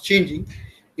is not changing,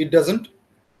 it doesn't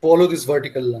follow this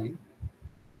vertical line.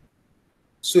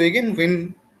 So again,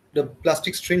 when the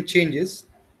plastic strain changes,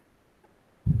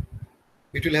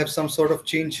 it will have some sort of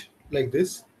change like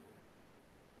this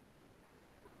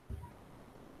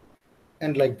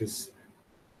and like this.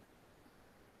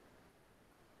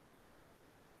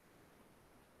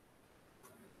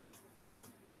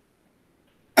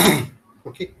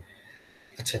 Okay.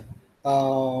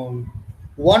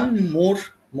 One more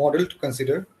model to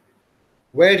consider,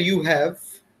 where you have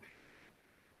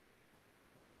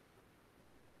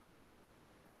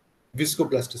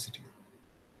viscoplasticity.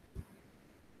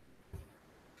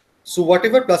 So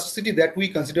whatever plasticity that we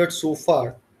considered so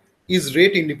far is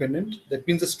rate independent. That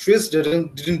means the stress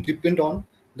didn't depend on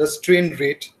the strain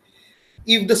rate.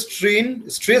 If the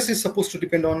stress is supposed to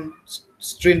depend on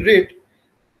strain rate,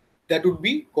 that would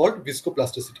be called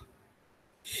viscoplasticity.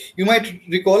 You might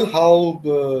recall how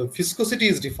viscosity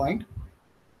is defined.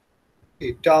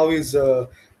 Okay, tau is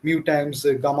mu times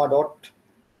gamma dot,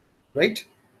 right?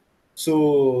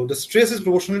 So the stress is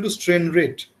proportional to strain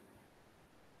rate.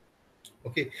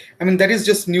 Okay, I mean that is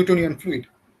just Newtonian fluid.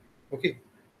 Okay,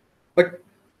 but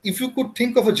if you could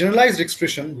think of a generalized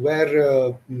expression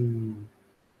where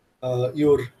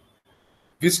your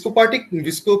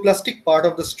viscoplastic part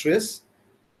of the stress,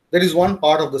 that is one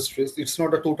part of the stress, it's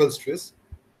not a total stress.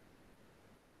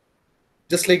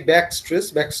 Just like back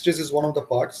stress is one of the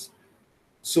parts.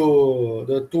 So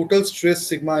the total stress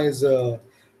sigma is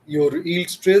your yield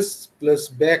stress plus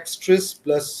back stress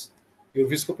plus your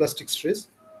viscoplastic stress.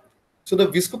 So the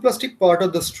viscoplastic part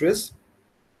of the stress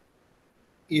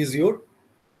is your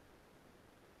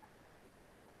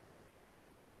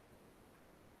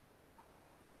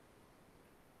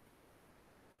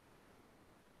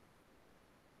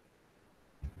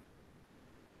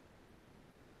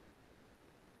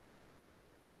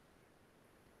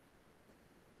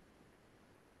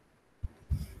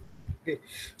okay.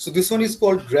 So this one is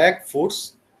called drag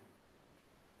force,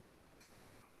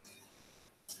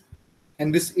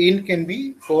 and this N can be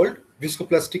called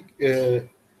viscoplastic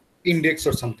index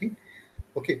or something.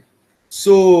 Okay,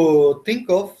 so think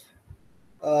of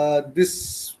this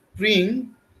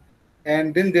spring,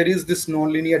 and then there is this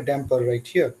nonlinear damper right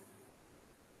here.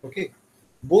 Okay,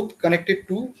 both connected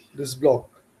to this block.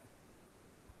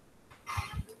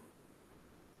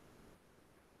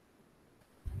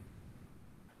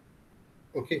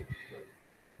 Okay,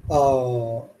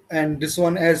 and this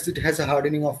one, as it has a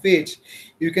hardening of H,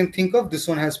 you can think of this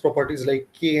one has properties like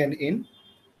K and N.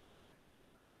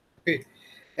 Okay,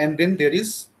 and then there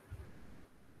is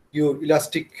your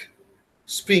elastic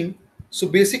spring. So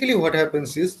basically what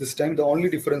happens is, this time the only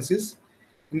difference is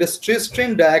in the stress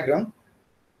strain diagram,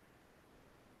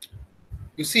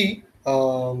 you see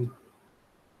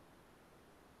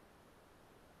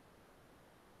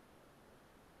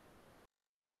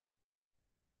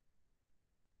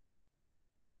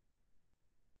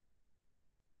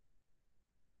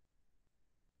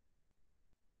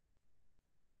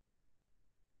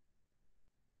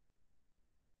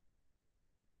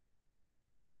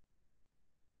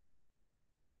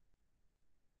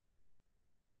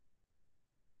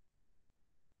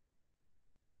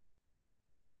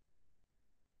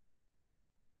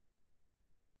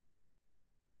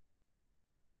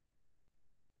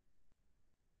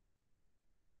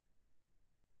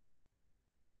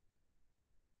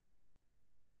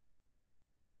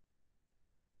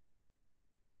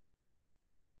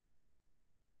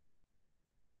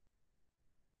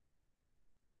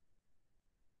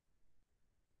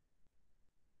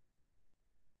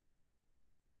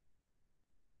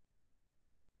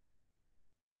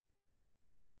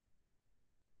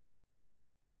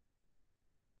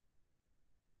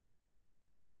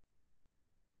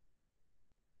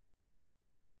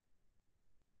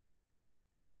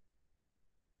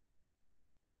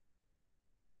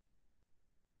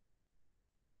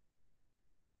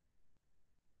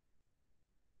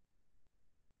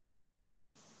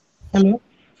hello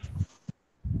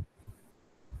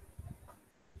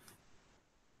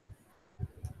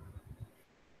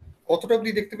কতটা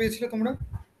অবধি দেখতে পেয়েছিলে তোমরা?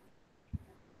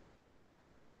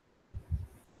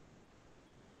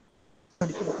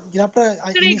 গ্রাফটা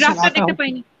sir এই গ্রাফটা দেখতে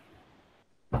পাইনি।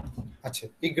 আচ্ছা,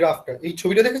 এই গ্রাফটা, এই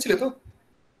ছবিটা দেখেছিলে তো?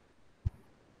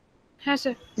 হ্যাঁ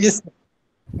sir. Yes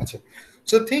Achha.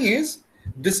 So the thing is,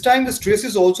 this time the stress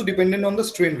is also dependent on the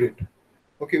strain rate,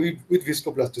 okay, with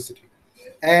viscoplasticity.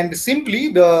 And simply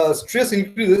the stress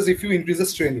increases if you increase the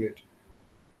strain rate.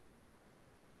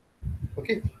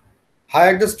 Okay,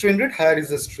 higher the strain rate, higher is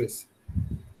the stress.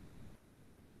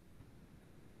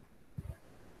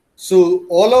 So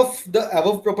all of the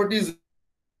above properties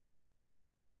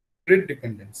rate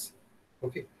dependence.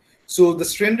 Okay, so the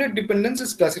strain rate dependence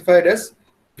is classified as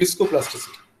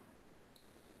viscoplasticity.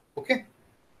 Okay,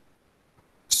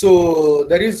 so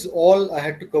that is all I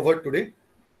had to cover today.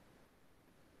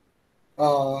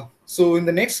 So in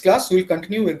the next class, we'll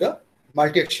continue with the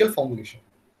multi-axial formulation.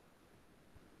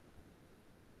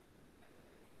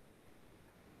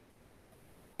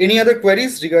 Any other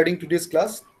queries regarding today's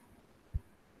class?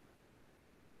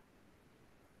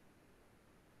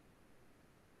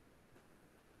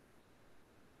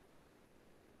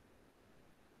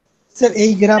 Sir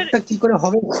এই গ্রাফটা কি করে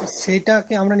হবে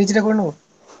সেটাকে আমরা নিজেরা করে নেব?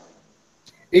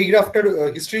 এই গ্রাফটার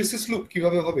হিস্টেরিসিস লুপ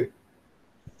কিভাবে হবে?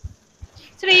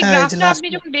 স্যার এই হ্যাঁ, এই যে গ্রাফটা last আপনি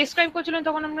যখন ডেসক্রাইব করছিলেন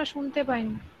তখন আমরা শুনতে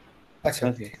পাইনি। আচ্ছা,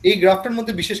 এই গ্রাফটার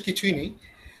মধ্যে বিশেষ কিছুই নেই,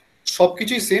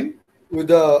 সবকিছুই same with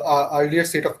the earlier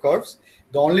set of curves.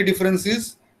 The only difference is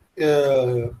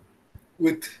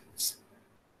with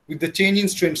the change in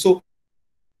strain. So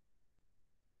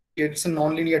it's a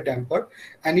nonlinear damper,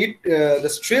 and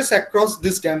the stress across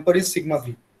this damper is sigma v.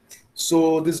 So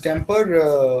this damper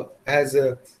has a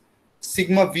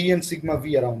sigma v and sigma v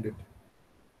around it.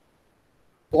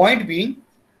 Point being,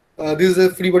 this is a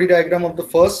free body diagram of the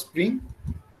first spring,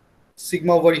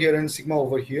 sigma over here and sigma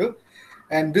over here,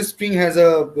 and this spring has a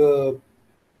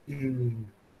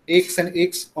x and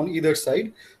x on either side.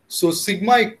 So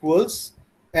sigma equals,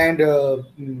 and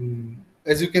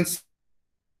as you can see,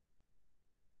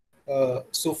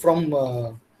 so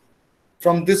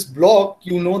from this block,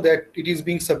 you know that it is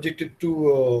being subjected to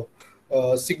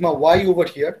sigma y over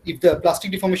here. If the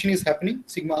plastic deformation is happening,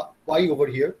 sigma y over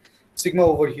here, sigma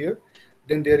over here,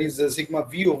 then there is sigma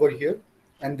v over here,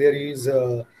 and there is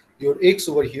your x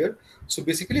over here. So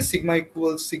basically sigma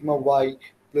equals sigma y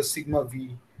plus sigma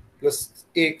v plus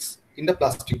x in the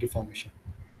plastic deformation.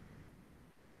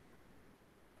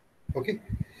 Okay,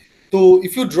 so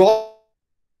if you draw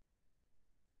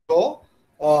the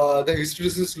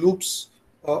hysteresis loops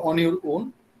on your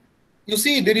own, you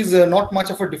see there is not much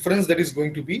of a difference that is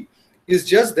going to be. It's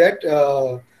just that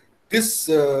this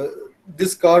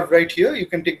curve right here, you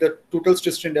can take the total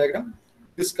stress strain diagram.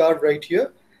 This curve right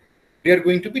here, they are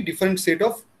going to be different set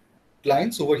of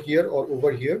lines over here or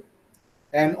over here,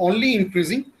 and only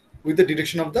increasing with the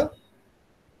direction of the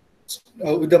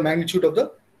with the magnitude of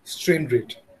the strain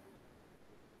rate.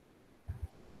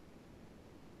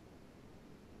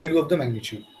 Of the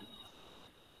magnitude.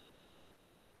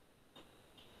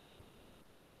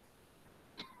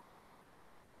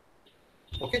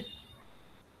 Okay,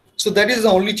 so that is the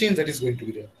only change that is going to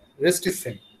be there. Rest is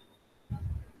same.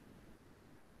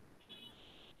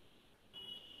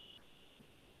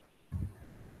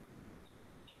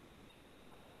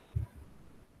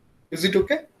 Is it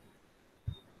okay?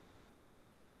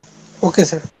 Okay,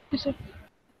 sir. Yes, sir.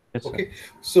 Yes, sir. Okay,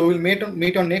 so we'll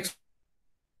meet on next.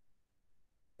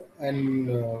 And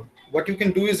what you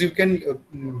can do is you can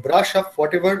brush up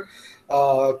whatever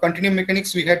continuum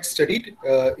mechanics we had studied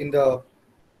in the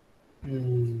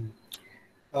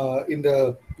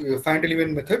finite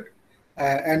element method,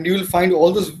 and you will find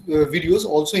all those videos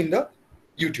also in the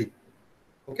YouTube.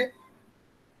 Okay.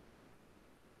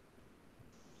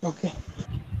 Okay.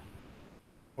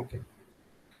 Okay.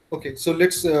 Okay. So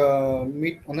let's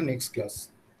meet on the next class.